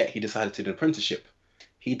 But yet he decided to do an apprenticeship.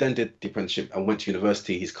 He then did the apprenticeship and went to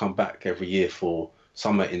university. He's come back every year for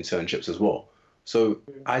summer internships as well. So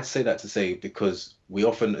I'd say that to say, because we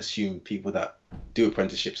often assume people that do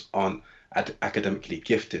apprenticeships aren't academically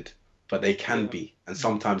gifted, but they can be. And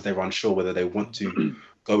sometimes they're unsure whether they want to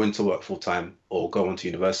go into work full time or go on to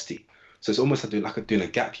university. So it's almost like doing a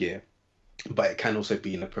gap year, but it can also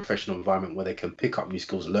be in a professional environment where they can pick up new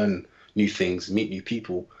skills, learn new things, meet new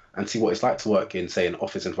people, and see what it's like to work in, say, an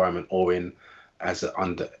office environment or as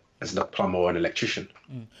a plumber or an electrician.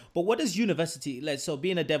 But what does university, so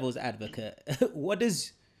being a devil's advocate, what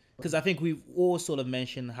does because I think we've all sort of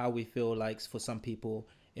mentioned how we feel like for some people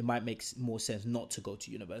it might make more sense not to go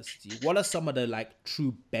to university. What are some of the like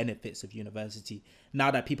true benefits of university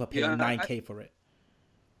now that people are paying $9K for it?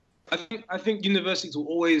 I think universities will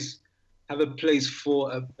always have a place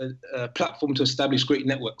for a platform to establish great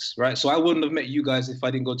networks, right? So I wouldn't have met you guys if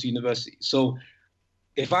I didn't go to university. So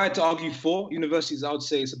if I had to argue for universities, I would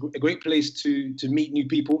say it's a great place to meet new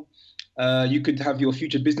people. You could have your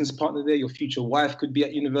future business partner there. Your future wife could be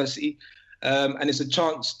at university. And it's a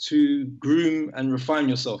chance to groom and refine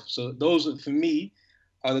yourself. So those, for me,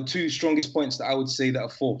 are the two strongest points that I would say that are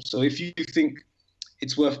for. So if you think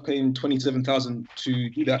it's worth paying $27,000 to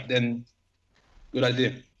do that, then good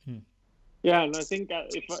idea. Yeah, and I think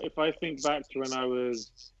if I think back to when I was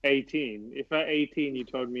 18, if at 18 you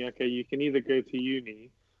told me, okay, you can either go to uni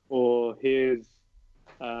or here's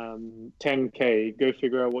 10K, go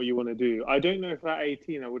figure out what you want to do. I don't know if at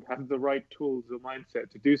 18 I would have the right tools or mindset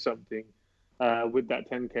to do something with that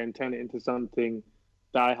 10K and turn it into something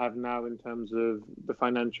that I have now in terms of the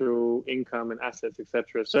financial income and assets,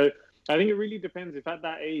 etc. So I think it really depends. If at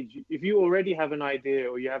that age, if you already have an idea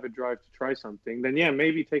or you have a drive to try something, then yeah,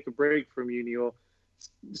 maybe take a break from uni or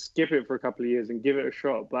skip it for a couple of years and give it a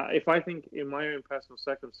shot. But if I think in my own personal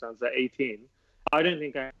circumstance at 18, I don't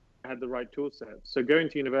think I had the right tool set. So going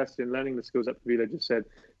to university and learning the skills that Pabilo just said,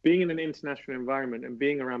 being in an international environment and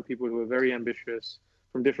being around people who are very ambitious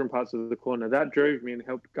from different parts of the corner, that drove me and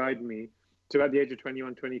helped guide me to, at the age of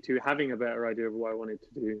 21, 22, having a better idea of what I wanted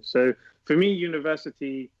to do. So for me,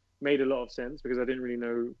 university made a lot of sense because I didn't really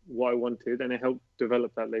know what I wanted, and it helped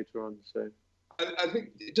develop that later on. So I think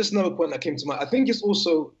just another point that came to mind, I think it's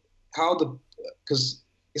also how because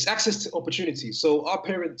it's access to opportunity. So our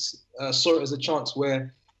parents saw it as a chance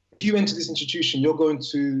where if you enter this institution, you're going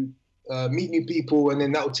to meet new people, and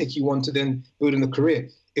then that will take you on to then building a career.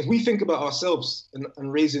 If we think about ourselves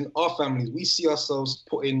and raising our families, we see ourselves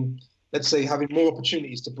putting, let's say, having more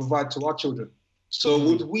opportunities to provide to our children. So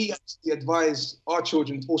would we actually advise our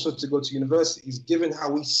children also to go to universities, given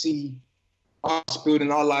how we see us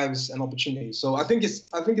building our lives and opportunities? So I think it's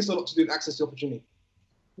a lot to do with access to opportunity.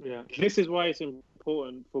 Yeah, this is why it's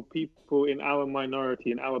important for people in our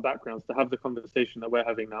minority, in our backgrounds, to have the conversation that we're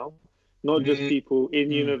having now. Not just people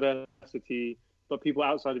in university, but people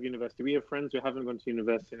outside of university. We have friends who haven't gone to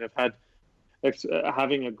university and have had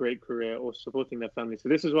having a great career or supporting their family. So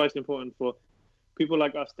this is why it's important for people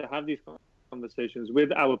like us to have these conversations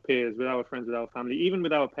with our peers, with our friends, with our family, even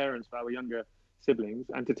with our parents, with our younger siblings,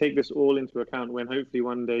 and to take this all into account when hopefully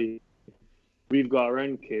one day we've got our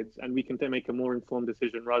own kids and we can then make a more informed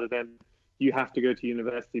decision rather than you have to go to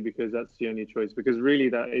university because that's the only choice, because really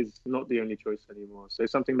that is not the only choice anymore. So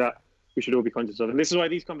it's something that we should all be conscious of. And this is why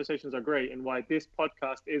these conversations are great and why this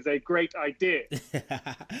podcast is a great idea.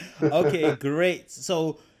 Okay, great.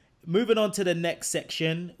 So moving on to the next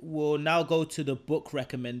section, we'll now go to the book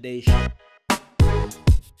recommendation.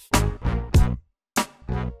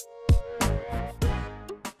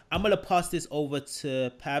 I'm going to pass this over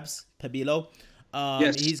to Pabilo.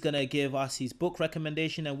 Yes. He's going to give us his book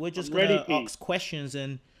recommendation, and we're just going to ask questions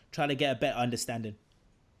and try to get a better understanding.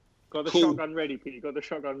 Got the shotgun ready, Pete. Got the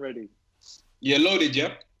shotgun ready. You're loaded,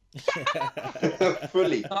 yeah?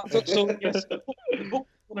 Fully. So yes, the book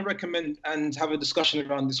I want to recommend and have a discussion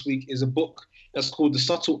around this week is a book that's called The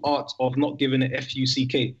Subtle Art of Not Giving a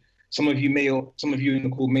Fuck. Some of you in the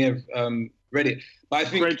call may have read it, but I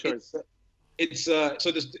think great choice. It's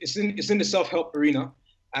in the self-help arena,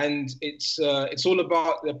 and it's all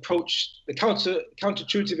about the approach, the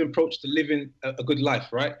counterintuitive approach to living a good life,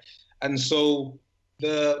 right? And so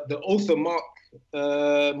the author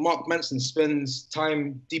Mark Manson spends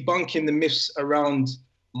time debunking the myths around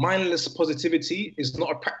mindless positivity is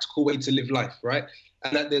not a practical way to live life, right?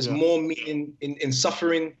 And that there's more meaning in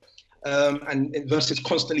suffering and versus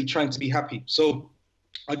constantly trying to be happy. So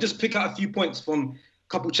I'll just pick out a few points from a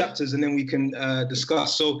couple chapters and then we can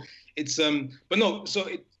discuss. So it's a lot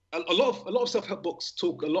of self-help books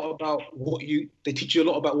talk a lot about they teach you a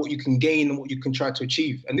lot about what you can gain and what you can try to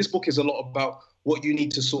achieve. And this book is a lot about what you need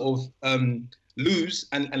to sort of lose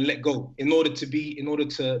and let go in order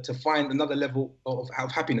to find another level of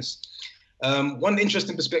happiness. One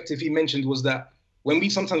interesting perspective he mentioned was that when we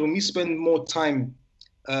spend more time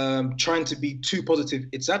trying to be too positive,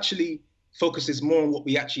 it's actually focuses more on what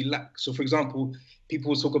we actually lack. So for example, people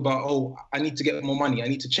will talk about, oh, I need to get more money, I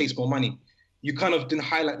need to chase more money. You kind of didn't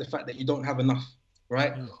highlight the fact that you don't have enough,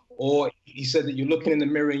 right? Or he said that you're looking in the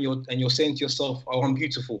mirror and you're saying to yourself, oh, I'm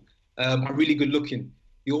beautiful, I'm really good looking.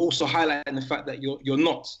 You're also highlighting the fact that you're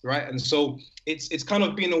not, right? And so it's kind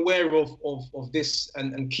of being aware of this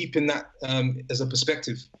and keeping that as a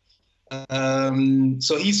perspective.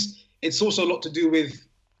 So it's also a lot to do with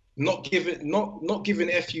not giving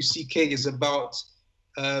FUCK is about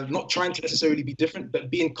not trying to necessarily be different, but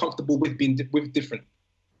being comfortable with being with different.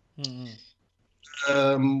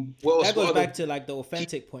 That goes back to like the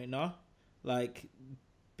authentic point, no? Like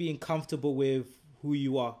being comfortable with who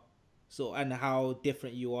you are, so, and how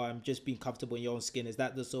different you are, and just being comfortable in your own skin. Is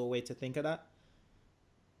that the sort of way to think of that?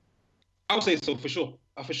 I would say so, for sure.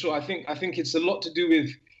 For sure. I think it's a lot to do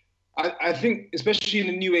with. I think, especially in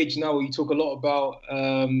the new age now, where you talk a lot about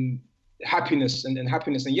happiness and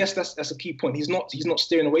happiness, and yes, that's a key point. He's not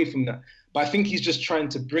steering away from that, but I think he's just trying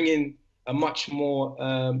to bring in a much more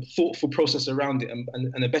thoughtful process around it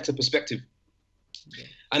and a better perspective. Okay.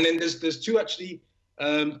 And then there's two actually,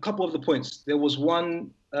 couple of the points. There was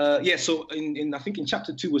one, so in I think in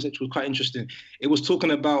chapter 2 which was quite interesting. It was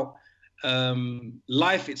talking about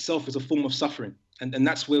life itself is a form of suffering, and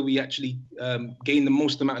that's where we actually gain the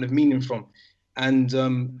most amount of meaning from. And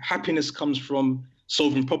happiness comes from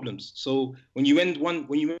solving problems. So when you've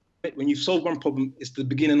solved one problem, it's the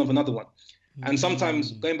beginning of another one. And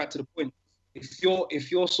sometimes, going back to the point, if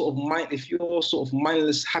you're sort of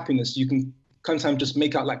mindless happiness, you can sometimes just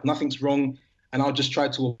make out like nothing's wrong, and I'll just try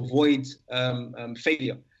to avoid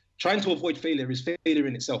failure. Trying to avoid failure is failure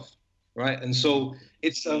in itself, right? And so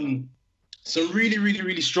it's some really, really,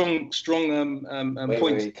 really strong points.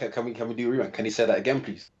 Wait, can we do a rewind? Can you say that again,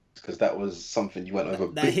 please? Because that was something you went over a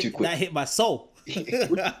bit too quick. That hit my soul.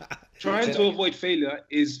 Trying to avoid failure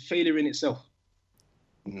is failure in itself.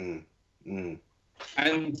 And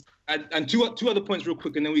two other points real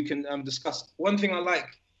quick, and then we can discuss. One thing I like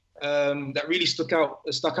that really stuck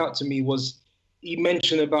out to me was he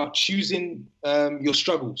mentioned about choosing your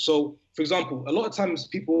struggle. So, for example, a lot of times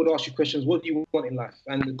people would ask you questions, what do you want in life?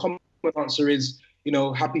 And the common answer is,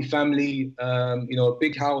 happy family, a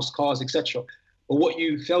big house, cars, etc. But what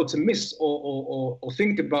you fail to miss or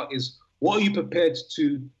think about is, what are you prepared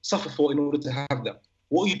to suffer for in order to have that?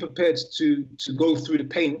 What are you prepared to go through the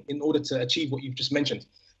pain in order to achieve what you've just mentioned?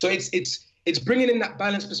 So it's bringing in that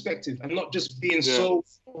balanced perspective and not just being so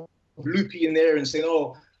loopy in there and saying,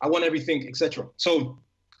 oh, I want everything, etc. So,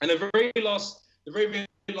 and the very last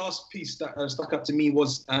piece that stuck out to me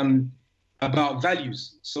was about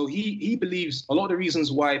values. So he believes a lot of the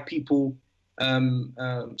reasons why people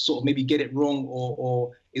sort of maybe get it wrong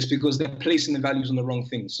or is because they're placing the values on the wrong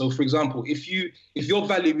things. So, for example, if your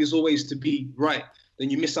value is always to be right, then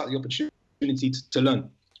you miss out the opportunity to learn,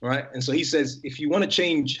 right? And so he says, if you want to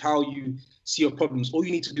change how you see your problems, all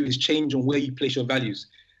you need to do is change on where you place your values.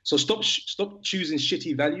 So stop choosing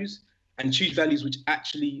shitty values and choose values which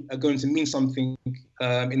actually are going to mean something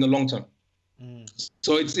in the long term.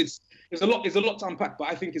 So it's a lot to unpack, but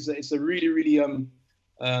I think it's a really, really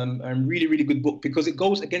really good book, because it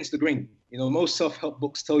goes against the grain. Most self-help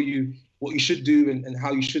books tell you what you should do and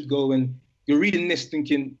how you should go, and you're reading this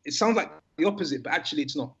thinking it sounds like the opposite, but actually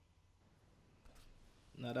it's not.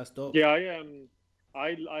 No, that's dope. Yeah,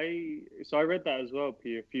 I read that as well,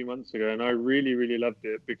 P, a few months ago, and I really, really loved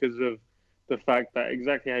it because of the fact that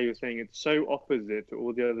exactly how you were saying, it's so opposite to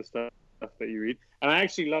all the other stuff that you read. And I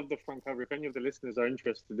actually love the front cover. If any of the listeners are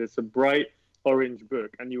interested, it's a bright orange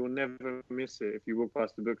book, and you will never miss it if you walk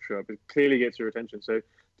past the bookshop. It clearly gets your attention. So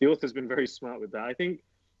the author's been very smart with that. I think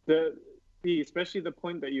especially the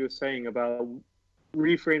point that you were saying about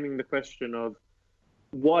reframing the question of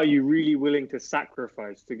what are you really willing to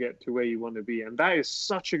sacrifice to get to where you want to be, and that is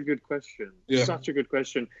such a good question. Such a good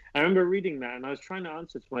question. I remember reading that and I was trying to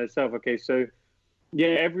answer to myself, okay, so yeah,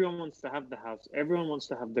 everyone wants to have the house, everyone wants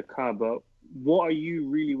to have the car, but what are you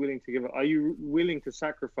really willing to give up? Are you willing to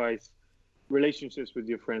sacrifice relationships with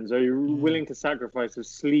your friends? Are you willing to sacrifice the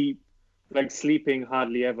sleep, like sleeping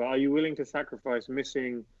hardly ever? Are you willing to sacrifice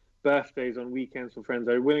missing birthdays on weekends for friends?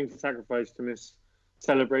 Are you willing to sacrifice to miss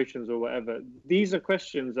celebrations or whatever? These are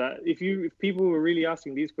questions that if people were really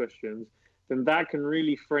asking these questions, then that can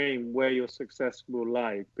really frame where your success will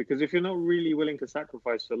lie. Because if you're not really willing to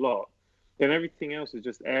sacrifice a lot, then everything else is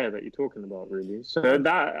just air that you're talking about, really. So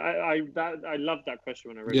I love that question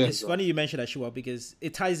when I read it. It's funny you mentioned that, Shua, because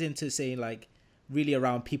it ties into saying, like, really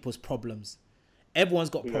around people's problems. Everyone's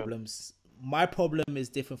got problems. My problem is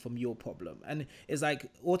different from your problem, and it's like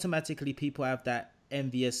automatically people have that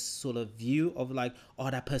envious sort of view of like, oh,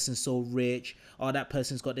 that person's so rich, oh, that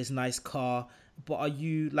person's got this nice car. But are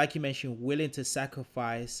you, like you mentioned, willing to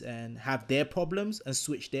sacrifice and have their problems and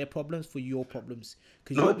switch their problems for your problems?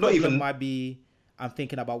 Because your problem might be, I'm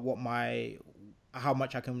thinking about what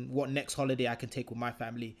next holiday I can take with my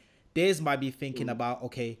family. Theirs might be thinking about,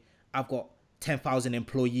 okay, I've got 10,000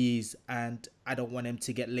 employees and I don't want them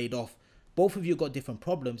to get laid off. Both of you got different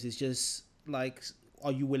problems. It's just like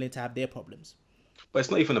are you willing to have their problems? But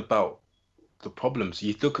it's not even about the problems.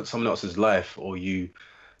 You look at someone else's life, or you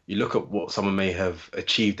look at what someone may have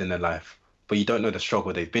achieved in their life, but you don't know the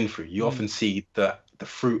struggle they've been through. You often see the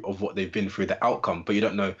fruit of what they've been through, the outcome, but you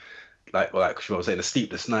don't know, like I was saying, the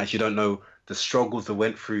sleepless nights. You don't know the struggles they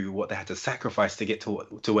went through, what they had to sacrifice to get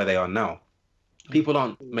to where they are now. People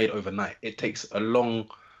aren't made overnight. It takes a long,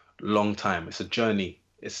 long time. It's a journey.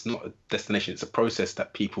 It's not a destination. It's a process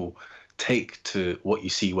that people take to what you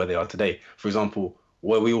see where they are today. For example,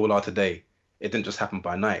 where we all are today, it didn't just happen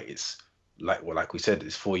by night. It's like we said,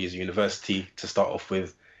 it's 4 years of university to start off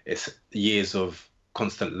with. It's years of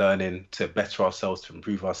constant learning to better ourselves, to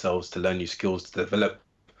improve ourselves, to learn new skills, to develop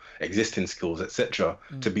existing skills, etc.,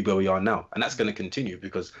 to be where we are now. And that's going to continue,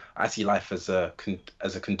 because I see life as a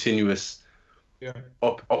continuous,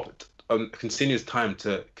 continuous time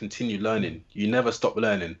to continue learning. You never stop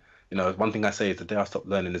learning. You know, one thing I say is the day I stop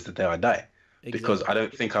learning is the day I die. Exactly. Because I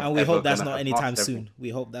don't think and we hope that's not anytime soon. We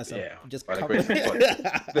hope that's just but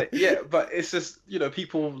it's just, you know,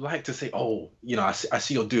 people like to say, oh, you know, I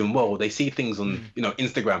see you're doing well. They see things on you know,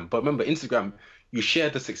 Instagram, but remember, Instagram, you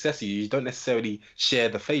share the successes, you don't necessarily share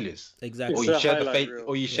the failures. Exactly. Or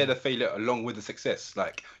you share the failure along with the success.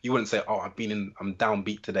 Like, you wouldn't say, oh, I'm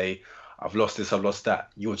downbeat today, I've lost this, I've lost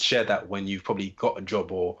that. You would share that when you've probably got a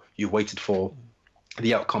job, or you waited for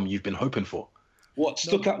the outcome you've been hoping for. What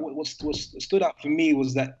stood out for me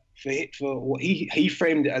was that for what he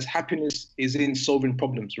framed it as, happiness is in solving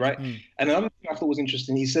problems, right? And another thing I thought was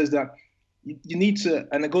interesting, he says that you need to,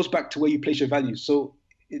 and it goes back to where you place your values. So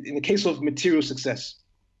in the case of material success,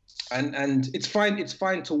 and it's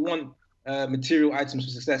fine to want material items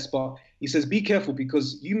for success, but he says be careful,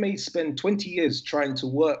 because you may spend 20 years trying to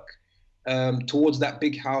work towards that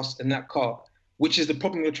big house and that car, which is the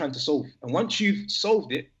problem you're trying to solve. And once you've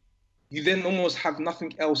solved it, you then almost have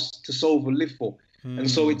nothing else to solve or live for.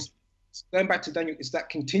 And so it's going back to Daniel, it's that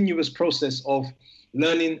continuous process of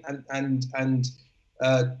learning and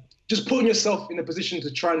just putting yourself in a position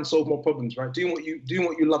to try and solve more problems, right? Doing what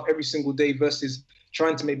you love every single day versus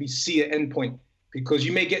trying to maybe see an end point, because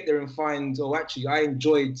you may get there and find, oh, actually, I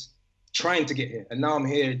enjoyed trying to get here, and now I'm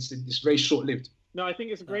here. It's very short-lived. No, I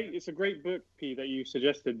think it's a great book, P, that you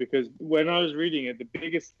suggested, because when I was reading it, the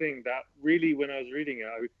biggest thing that really, when I was reading it,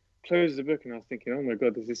 I closed the book and I was thinking, oh my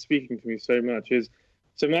God, this is speaking to me so much.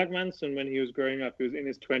 So Mark Manson, when he was growing up, he was in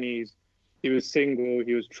his 20s, he was single,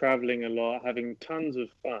 he was traveling a lot, having tons of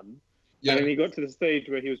fun. Yeah. And then he got to the stage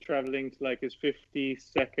where he was traveling to like his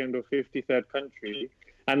 52nd or 53rd country,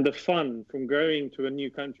 and the fun from going to a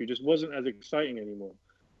new country just wasn't as exciting anymore.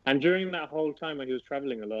 And during that whole time when he was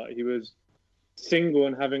traveling a lot, he was single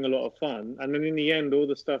and having a lot of fun. And then in the end, all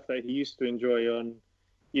the stuff that he used to enjoy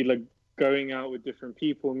like going out with different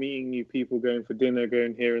people, meeting new people, going for dinner,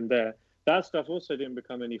 going here and there, that stuff also didn't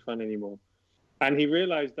become any fun anymore. And he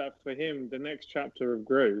realized that for him, the next chapter of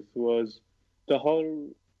growth was the whole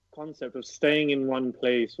concept of staying in one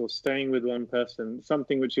place or staying with one person,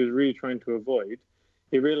 something which he was really trying to avoid.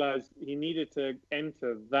 He realized he needed to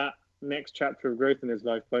enter that next chapter of growth in his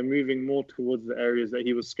life by moving more towards the areas that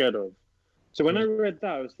he was scared of. So when I read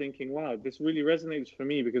that, I was thinking, wow, this really resonates for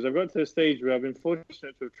me, because I've got to a stage where I've been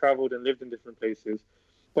fortunate to have traveled and lived in different places.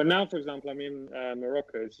 But now, for example, I'm in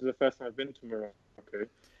Morocco. This is the first time I've been to Morocco.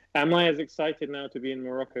 Am I as excited now to be in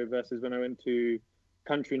Morocco versus when I went to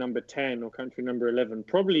country number 10 or country number 11?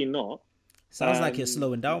 Probably not. Sounds like you're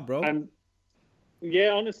slowing down, bro. And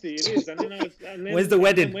yeah, honestly, it is. And then when's the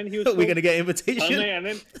wedding? We're gonna get invitation.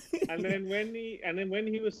 And then when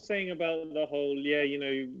he was saying about the whole,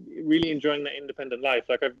 really enjoying that independent life.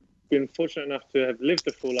 Like, I've been fortunate enough to have lived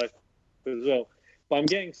a full life as well. But I'm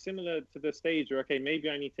getting similar to the stage where, okay,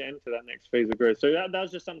 maybe I need to enter that next phase of growth. So that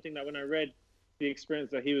was just something that when I read the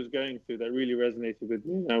experience that he was going through, that really resonated with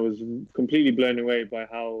me. I was completely blown away by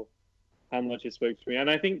how much it spoke to me. And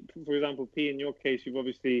I think, for example, P, in your case, you've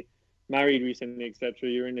obviously married recently, etc.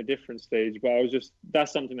 You're in a different stage, but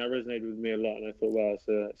that's something that resonated with me a lot, and I thought, wow,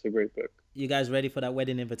 it's a great book. You guys ready for that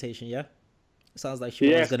wedding invitation? Yeah, sounds like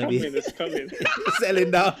Siobhan's gonna be. It's coming.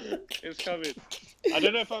 Selling down. It's coming. I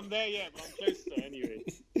don't know if I'm there yet, but I'm close to it anyway.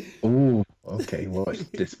 Oh, okay. Watch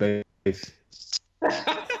this space.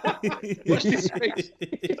 Watch this space.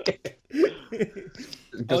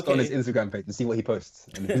 Just on his Instagram page and see what he posts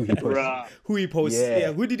and who he posts. Who he posts?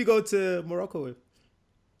 Yeah. Who did you go to Morocco with?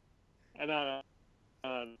 No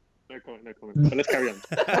comment. But let's carry on.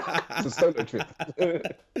 It's a solo trip.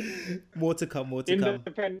 More to come.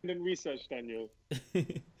 Independent research, Daniel.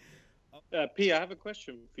 P, I have a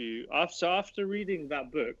question for you. After reading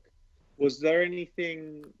that book, was there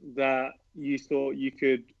anything that you thought you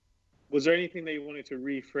could... Was there anything that you wanted to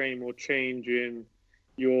reframe or change in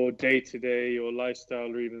your day-to-day, your lifestyle,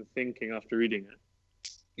 or even thinking after reading it?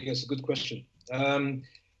 Yeah, it's a good question.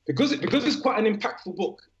 Because it's quite an impactful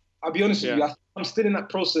book. I'll be honest with you, I'm still in that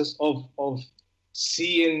process of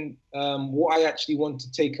seeing what I actually want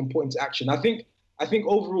to take and put into action. I think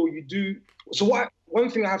overall you do. So one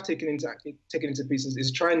thing I have taken into pieces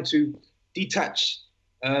is trying to detach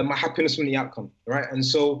my happiness from the outcome, right? And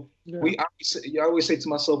so I always say to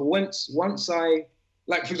myself, once I,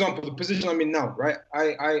 like, for example, the position I'm in now, right?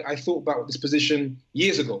 I thought about this position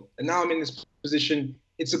years ago, and now I'm in this position.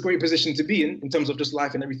 It's a great position to be in terms of just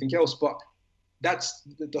life and everything else. But that's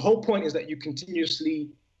the whole point, is that you continuously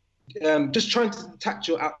just trying to detach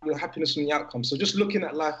your happiness from the outcome. So just looking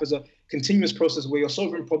at life as a continuous process where you're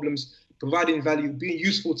solving problems, providing value, being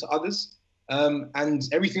useful to others, and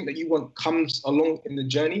everything that you want comes along in the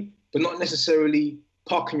journey, but not necessarily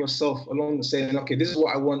parking yourself along and saying, okay, this is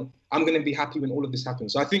what I want. I'm going to be happy when all of this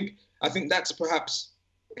happens. So I think that's perhaps,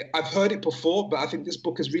 I've heard it before, but I think this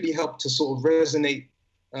book has really helped to sort of resonate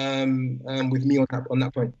with me on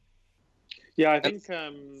that point. Yeah, I think.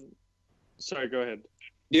 Sorry, go ahead.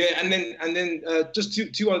 Yeah, and then just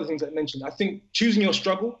two other things I mentioned. I think choosing your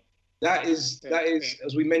struggle. That is,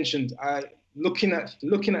 as we mentioned, looking at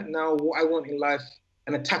now what I want in life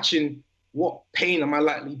and attaching what pain am I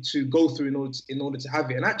likely to go through in order to have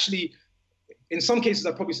it. And actually, in some cases,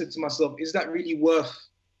 I probably said to myself, is that really worth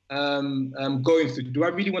going through? Do I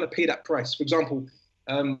really want to pay that price? For example,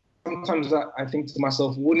 sometimes I think to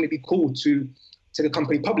myself, wouldn't it be cool to take a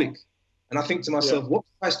company public? And I think to myself, what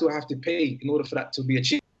price do I have to pay in order for that to be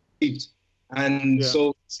achieved? And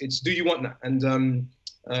so it's, do you want that? And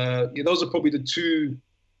those are probably the two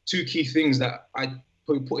key things that I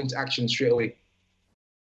probably put into action straight away.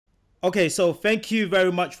 Okay, so thank you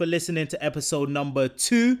very much for listening to episode number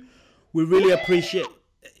 2. We really appreciate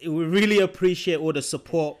all the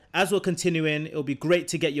support. As we're continuing, it'll be great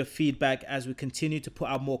to get your feedback as we continue to put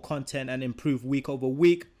out more content and improve week over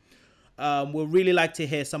week. We'll really like to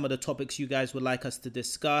hear some of the topics you guys would like us to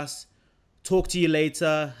discuss. Talk to you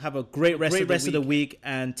later. Have a great rest of the week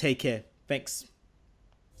and take care. Thanks.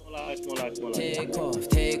 More life. Take off,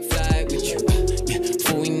 take flight with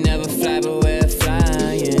you.